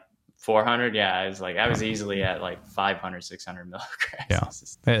easily at like 400. Yeah. I was easily at like 500, 600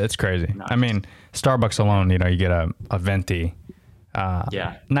 milligrams. Yeah. It's crazy. I mean, Starbucks alone, you get a venti.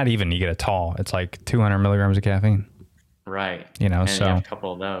 Not even, you get a tall. It's like 200 milligrams of caffeine. Right. And so you have a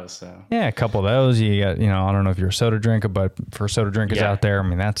couple of those. So yeah, a couple of those. You got, I don't know if you're a soda drinker, but for soda drinkers out there, I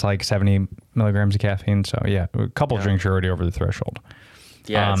mean, that's like 70 milligrams of caffeine. So yeah, a couple of drinks are already over the threshold.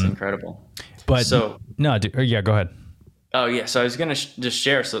 Yeah, it's incredible. But go ahead. Oh yeah. So I was going to just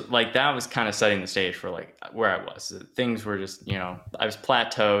share. So like that was kind of setting the stage for like where I was. Things were just, I was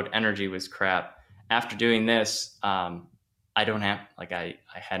plateaued. Energy was crap. After doing this, I don't have, like,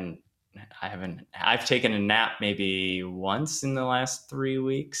 I've taken a nap maybe once in the last 3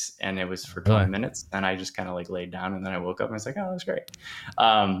 weeks, and it was for 20 minutes. And I just kind of like laid down, and then I woke up and I was like, oh, that's great.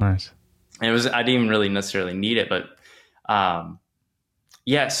 Nice. And I didn't even really necessarily need it, but,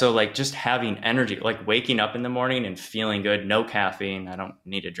 so like just having energy, like waking up in the morning and feeling good, no caffeine. I don't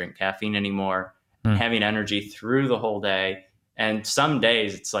need to drink caffeine anymore. Having energy through the whole day. And some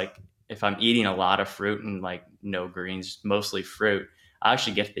days it's like, if I'm eating a lot of fruit and like no greens, mostly fruit, I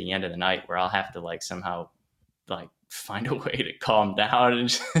actually get to the end of the night where I'll have to like somehow like find a way to calm down and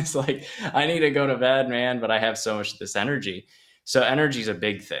just like, I need to go to bed, man, but I have so much of this energy. So energy is a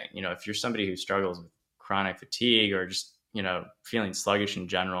big thing. If you're somebody who struggles with chronic fatigue or just, feeling sluggish in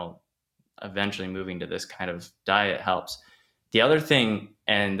general, eventually moving to this kind of diet helps. The other thing,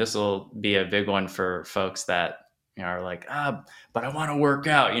 and this will be a big one for folks that are like, but I want to work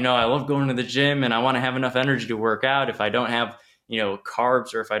out. I love going to the gym and I want to have enough energy to work out. If I don't have,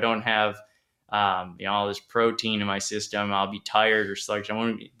 carbs, or if I don't have, all this protein in my system, I'll be tired or sluggish. I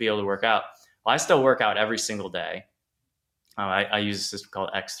won't be able to work out. Well, I still work out every single day. I use a system called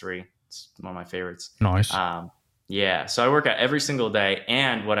X3. It's one of my favorites. Nice. So I work out every single day.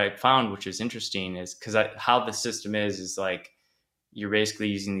 And what I found, which is interesting, is because how the system is like, you're basically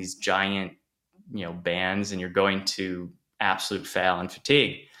using these giant, bands, and you're going to absolute fail and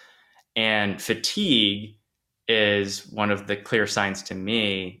fatigue. And fatigue is one of the clear signs to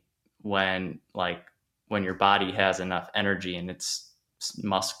me when your body has enough energy in its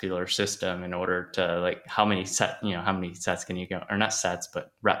muscular system in order to like, how many sets can you go, or not sets,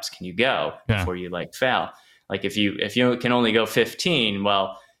 but reps can you go before you like fail? Like if you can only go 15,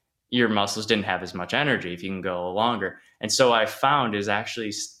 well, your muscles didn't have as much energy if you can go longer. And so I found is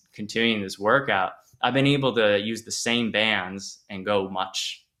actually continuing this workout, I've been able to use the same bands and go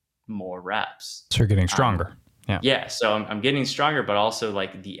much more reps. So you're getting stronger. So I'm getting stronger, but also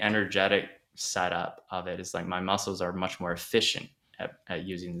like the energetic setup of it is like my muscles are much more efficient at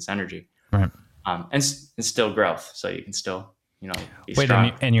using this energy. Right. And still growth. So you can still be Wait,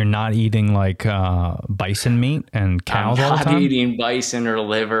 strong. and you're not eating like bison meat and cows I'm all the not time? eating bison or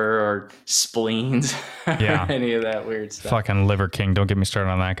liver or spleens Yeah. or any of that weird stuff. Fucking Liver King. Don't get me started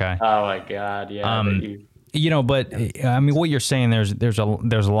on that guy. Oh my God. Yeah. But I mean, what you're saying, there's a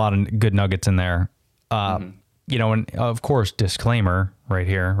lot of good nuggets in there. And of course, disclaimer right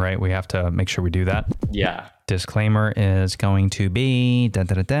here, right? We have to make sure we do that. Yeah. Disclaimer is going to be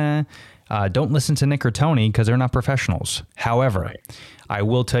don't listen to Nick or Tony because they're not professionals. However, I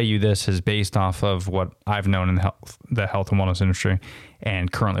will tell you this is based off of what I've known in the health and wellness industry, and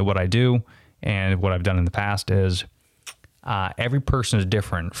currently what I do and what I've done in the past is every person is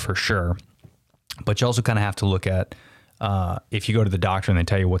different for sure. But you also kind of have to look at if you go to the doctor and they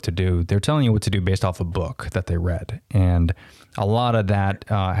tell you what to do, they're telling you what to do based off a book that they read. And a lot of that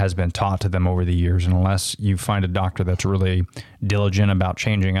has been taught to them over the years. And unless you find a doctor that's really diligent about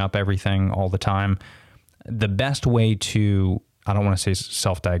changing up everything all the time, the best way to, I don't want to say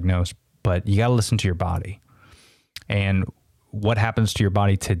self-diagnose, but you got to listen to your body. And what happens to your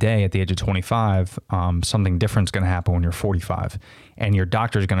body today at the age of 25, something different is going to happen when you're 45. And your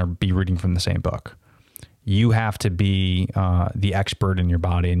doctor is going to be reading from the same book. You have to be the expert in your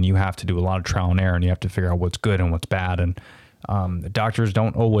body, and you have to do a lot of trial and error, and you have to figure out what's good and what's bad. And the doctors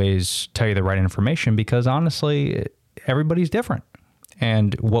don't always tell you the right information because honestly, everybody's different.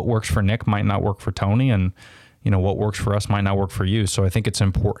 And what works for Nick might not work for Tony, and what works for us might not work for you. So I think it's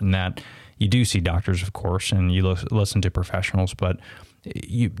important that you do see doctors, of course, and you listen to professionals, but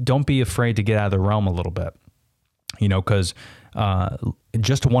you don't be afraid to get out of the realm a little bit, because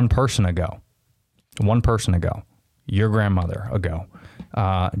just one person ago, your grandmother ago,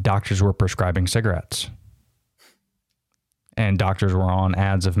 doctors were prescribing cigarettes. And doctors were on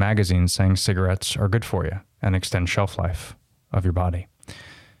ads of magazines saying cigarettes are good for you and extend shelf life of your body.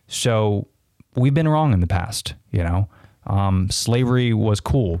 So we've been wrong in the past, Slavery was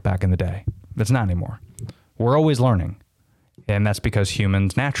cool back in the day. It's not anymore. We're always learning. And that's because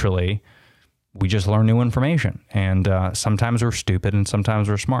humans naturally, we just learn new information. And sometimes we're stupid and sometimes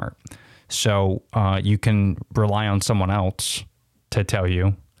we're smart. So you can rely on someone else to tell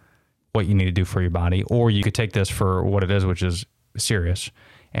you what you need to do for your body, or you could take this for what it is, which is serious,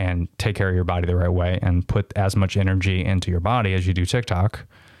 and take care of your body the right way and put as much energy into your body as you do TikTok,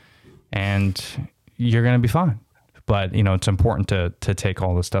 and you're going to be fine. But, it's important to take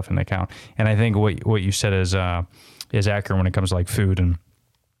all this stuff into account. And I think what you said is accurate when it comes to like food and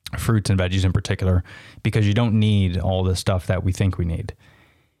fruits and veggies in particular, because you don't need all the stuff that we think we need.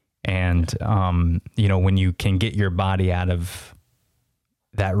 And, when you can get your body out of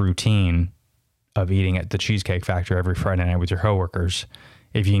that routine of eating at the Cheesecake Factory every Friday night with your coworkers,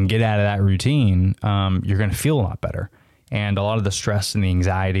 if you can get out of that routine, you're going to feel a lot better. And a lot of the stress and the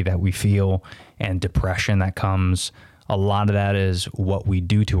anxiety that we feel and depression that comes, a lot of that is what we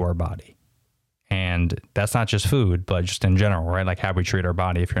do to our body. And that's not just food, but just in general, right? Like how we treat our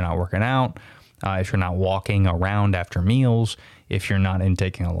body. If you're not working out, if you're not walking around after meals, if you're not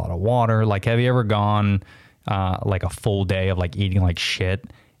intaking a lot of water, like have you ever gone like a full day of like eating like shit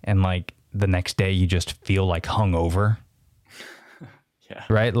and like the next day you just feel like hungover? Yeah.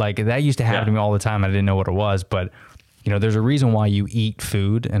 Right? Like that used to happen to me all the time. I didn't know what it was, but there's a reason why you eat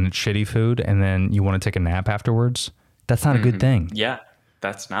food and it's shitty food and then you want to take a nap afterwards. That's not a good thing. Yeah,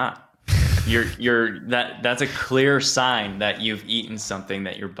 that's not. That's a clear sign that you've eaten something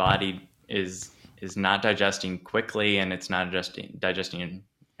that your body is not digesting quickly and it's not digesting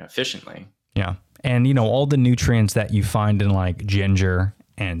efficiently. Yeah. And all the nutrients that you find in like ginger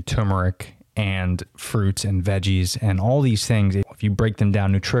and turmeric and fruits and veggies and all these things, if you break them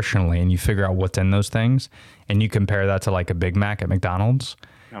down nutritionally and you figure out what's in those things and you compare that to like a Big Mac at McDonald's,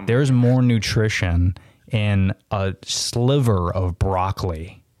 there's more nutrition in a sliver of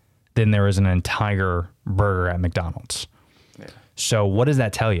broccoli than there is an entire burger at McDonald's. Yeah. So what does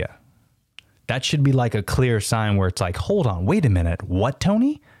that tell you? That should be like a clear sign where it's like, hold on, wait a minute. What,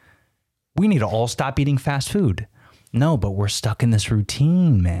 Tony? We need to all stop eating fast food. No, but we're stuck in this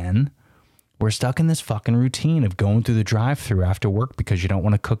routine, man. We're stuck in this fucking routine of going through the drive-thru after work because you don't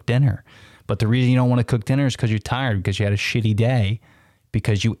want to cook dinner. But the reason you don't want to cook dinner is because you're tired, because you had a shitty day,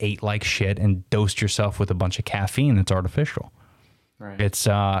 because you ate like shit and dosed yourself with a bunch of caffeine that's artificial. Right. It's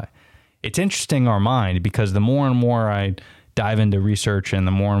interesting our mind, because the more and more I dive into research and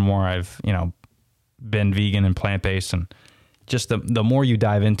the more I've, been vegan and plant-based, and just the more you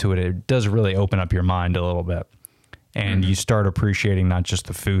dive into it, it does really open up your mind a little bit. And you start appreciating not just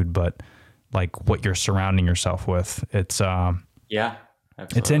the food, but like what you're surrounding yourself with. It's absolutely.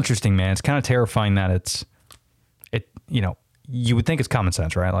 It's interesting, man. It's kind of terrifying that you would think it's common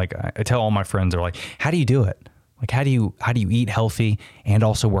sense, right? Like I tell all my friends, they're like, how do you do it? Like, how do you eat healthy and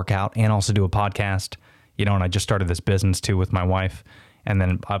also work out and also do a podcast? You know, and I just started this business too with my wife. And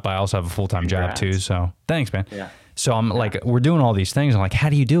then I also have a full-time job too. So thanks, man. Yeah. So I'm like, we're doing all these things. I'm like, how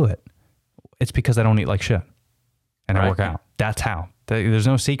do you do it? It's because I don't eat like shit and I work out. That's how. There's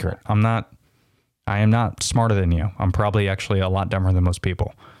no secret. I am not smarter than you. I'm probably actually a lot dumber than most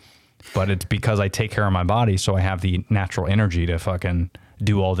people, but it's because I take care of my body. So I have the natural energy to fucking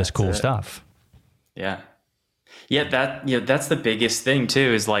do all this cool stuff. Yeah. Yeah. That's the biggest thing too,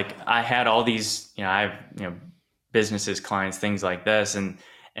 is like, I had all these, I have, businesses, clients, things like this. And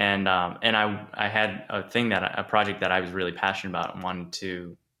I had a project that I was really passionate about and wanted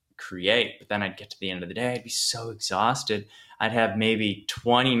to create, but then I'd get to the end of the day, I'd be so exhausted. I'd have maybe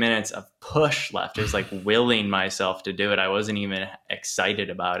 20 minutes of push left. It was like willing myself to do it. I wasn't even excited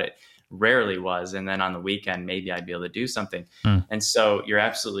about it. Rarely was. And then on the weekend, maybe I'd be able to do something. And so you're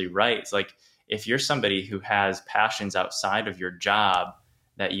absolutely right. It's like, if you're somebody who has passions outside of your job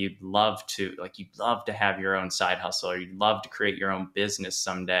that you'd love to have your own side hustle, or you'd love to create your own business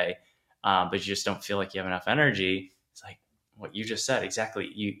someday, but you just don't feel like you have enough energy. It's like what you just said.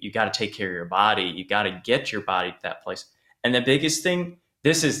 Exactly. You got to take care of your body. You got to get your body to that place. And the biggest thing,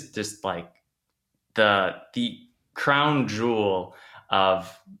 this is just like the crown jewel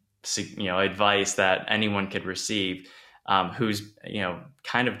of, advice that anyone could receive, who's,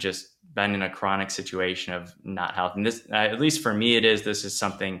 kind of just been in a chronic situation of not health. And this, at least for me, this is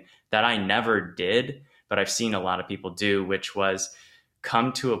something that I never did, but I've seen a lot of people do, which was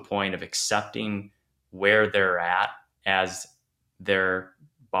come to a point of accepting where they're at as their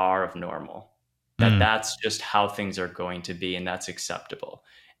bar of normal, that's just how things are going to be. And that's acceptable.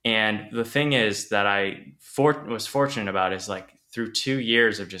 And the thing is that I was fortunate about is like through 2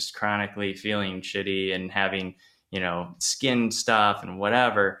 years of just chronically feeling shitty and having, skin stuff and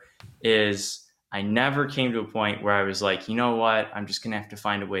whatever, is I never came to a point where I was like, you know what, I'm just going to have to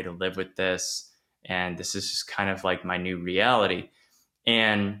find a way to live with this. And this is just kind of like my new reality.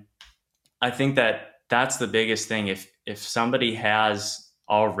 And I think that that's the biggest thing. If somebody has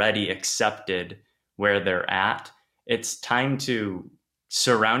already accepted where they're at, it's time to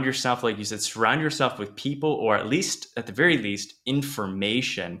surround yourself, like you said, surround yourself with people, or at the very least,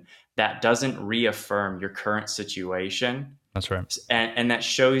 information that doesn't reaffirm your current situation. That's right. And that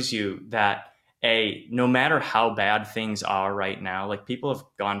shows you that no matter how bad things are right now, like people have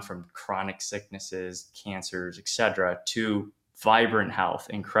gone from chronic sicknesses, cancers, etc., to vibrant health,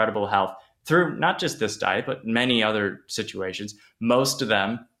 incredible health through not just this diet, but many other situations. Most of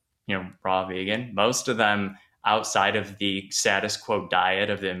them, raw vegan, most of them outside of the status quo diet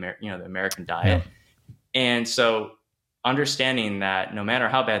of the American diet. Yeah. And so understanding that no matter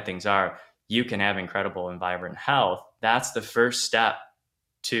how bad things are, you can have incredible and vibrant health. That's the first step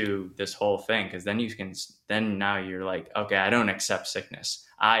to this whole thing. Cause then now you're like, okay, I don't accept sickness.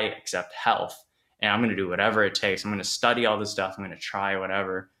 I accept health, and I'm going to do whatever it takes. I'm going to study all this stuff. I'm going to try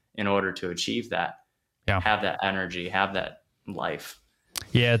whatever in order to achieve that. Yeah. Have that energy, have that life.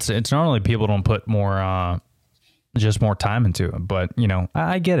 Yeah. It's not only people don't put just more time into it, but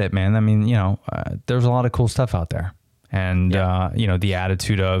I get it, man. I mean, there's a lot of cool stuff out there. And, the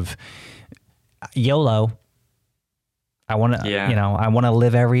attitude of YOLO. I want to, I want to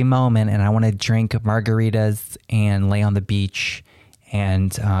live every moment, and I want to drink margaritas and lay on the beach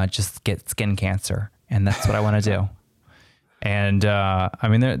and just get skin cancer. And that's what I want to do. And,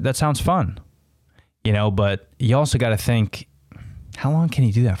 that sounds fun, but you also got to think, how long can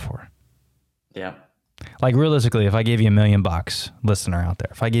you do that for? Yeah. Like realistically, if I gave you $1 million, listener out there,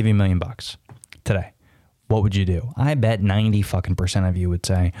 if I gave you $1 million today, what would you do? I bet 90% of you would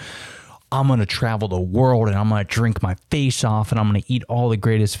say, I'm going to travel the world and I'm going to drink my face off and I'm going to eat all the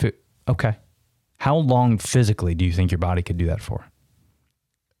greatest food. Okay. How long physically do you think your body could do that for?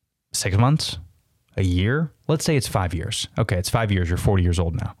 6 months? A year? Let's say it's 5 years. Okay, it's 5 years. You're 40 years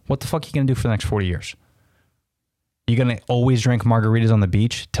old now. What the fuck are you going to do for the next 40 years? You going to always drink margaritas on the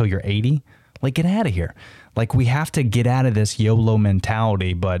beach till you're 80? Like, get out of here. Like, we have to get out of this YOLO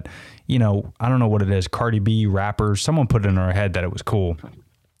mentality, but, I don't know what it is. Cardi B, rappers, someone put it in our head that it was cool.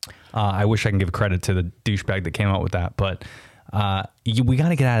 I wish I can give credit to the douchebag that came up with that, but we got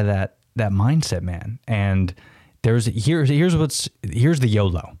to get out of that mindset, man. And here's the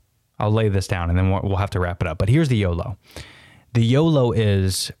YOLO. I'll lay this down and then we'll have to wrap it up. But here's the YOLO. The YOLO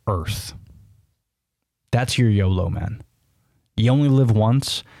is Earth. That's your YOLO, man. You only live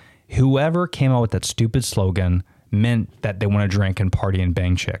once. Whoever came out with that stupid slogan meant that they want to drink and party and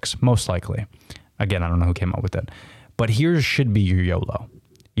bang chicks, most likely. Again, I don't know who came up with it. But here should be your YOLO.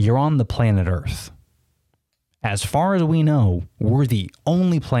 You're on the planet Earth. As far as we know, we're the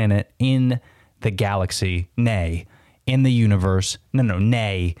only planet in the galaxy, nay, in the universe,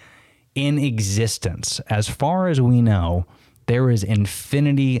 nay, in existence. As far as we know, there is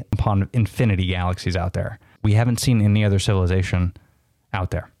infinity upon infinity galaxies out there. We haven't seen any other civilization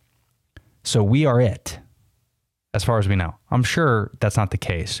out there. So we are it, as far as we know. I'm sure that's not the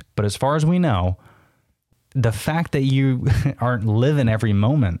case, but as far as we know, the fact that you aren't living every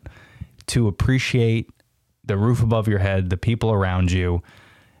moment to appreciate the roof above your head, the people around you,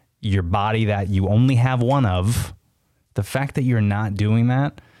 your body that you only have one of, the fact that you're not doing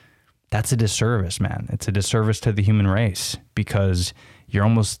that, that's a disservice, man. It's a disservice to the human race because you're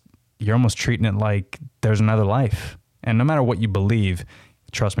almost treating it like there's another life. And no matter what you believe,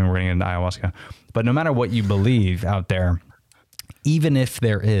 trust me, we're getting into ayahuasca, but no matter what you believe out there, even if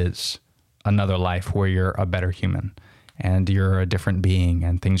there is another life where you're a better human and you're a different being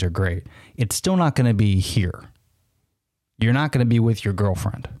and things are great, it's still not going to be here. You're not going to be with your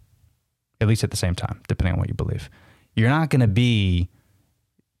girlfriend, at least at the same time, depending on what you believe. You're not going to be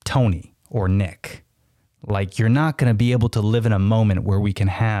Tony or Nick. Like, you're not going to be able to live in a moment where we can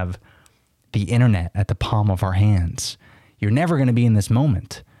have the internet at the palm of our hands. You're never going to be in this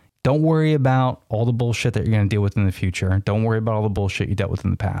moment. Don't worry about all the bullshit that you're going to deal with in the future. Don't worry about all the bullshit you dealt with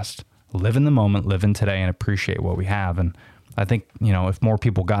in the past. Live in the moment, live in today, and appreciate what we have. And I think, if more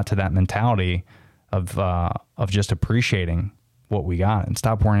people got to that mentality of just appreciating what we got and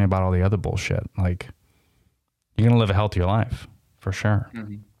stop worrying about all the other bullshit, like, you're going to live a healthier life for sure.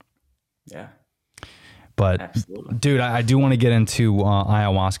 Mm-hmm. Yeah. But absolutely. Dude, I do want to get into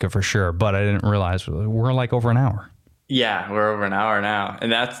ayahuasca for sure, but I didn't realize we're like over an hour. Yeah, we're over an hour now,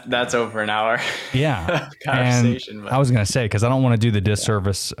 and that's over an hour. Yeah, conversation. I was gonna say, because I don't want to do the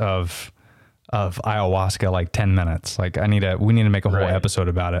disservice of ayahuasca like 10 minutes. Like we need to make a whole episode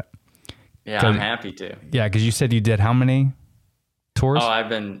about it. Yeah, I'm happy to. Yeah, because you said you did how many tours? Oh, I've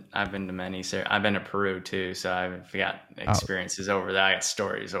been to many. I've been to Peru too, so I've got experiences over there. I got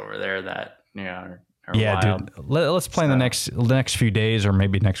stories over there that are wild. Dude. Let's plan the next few days, or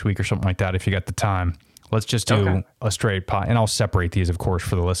maybe next week or something like that, if you got the time. Let's just do a straight pot, and I'll separate these, of course,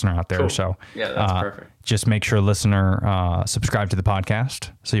 for the listener out there. Cool. So yeah, that's perfect. Just make sure listener subscribe to the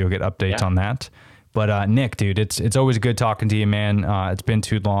podcast so you'll get updates on that. But Nick, dude, it's always good talking to you, man. It's been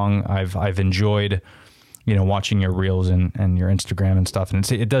too long. I've enjoyed, watching your reels and your Instagram and stuff, and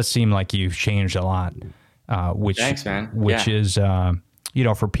it does seem like you've changed a lot. Thanks, man. Which is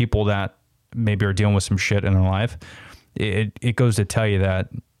for people that maybe are dealing with some shit in their life, it goes to tell you that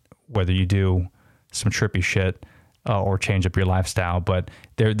whether you do some trippy shit or change up your lifestyle, but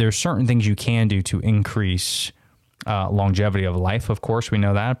there's certain things you can do to increase longevity of life. Of course, we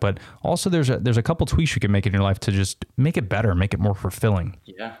know that, but also there's a couple tweaks you can make in your life to just make it better, make it more fulfilling.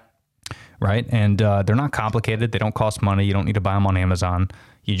 Yeah. Right. And they're not complicated. They don't cost money. You don't need to buy them on Amazon.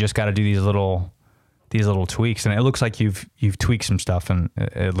 You just got to do these little tweaks, and it looks like you've tweaked some stuff, and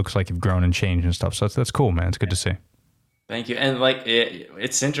it looks like you've grown and changed and stuff. So that's cool, man. It's good to see. Thank you. And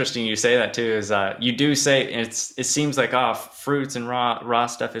it's interesting you say that too, is you do say it seems like fruits and raw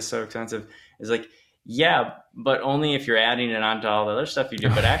stuff is so expensive. It's like, yeah, but only if you're adding it onto all the other stuff you do.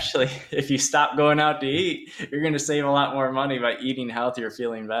 But actually, if you stop going out to eat, you're going to save a lot more money by eating healthier,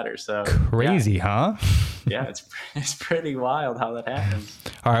 feeling better. So crazy, huh? Yeah, it's pretty wild how that happens.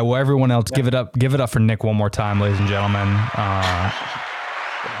 All right, well, everyone else, give it up for Nick one more time, ladies and gentlemen.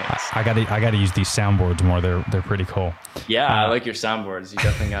 I gotta use these soundboards more. They're pretty cool. Yeah, I like your soundboards. You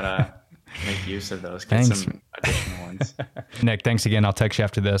definitely gotta make use of those. Get some additional ones. Nick, thanks again. I'll text you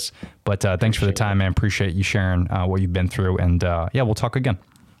after this. But thanks for the time, man. Appreciate you sharing what you've been through. And we'll talk again.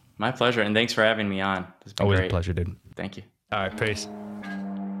 My pleasure. And thanks for having me on. It's been always great. A pleasure, dude. Thank you. All right, peace.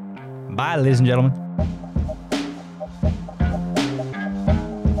 Bye, ladies and gentlemen.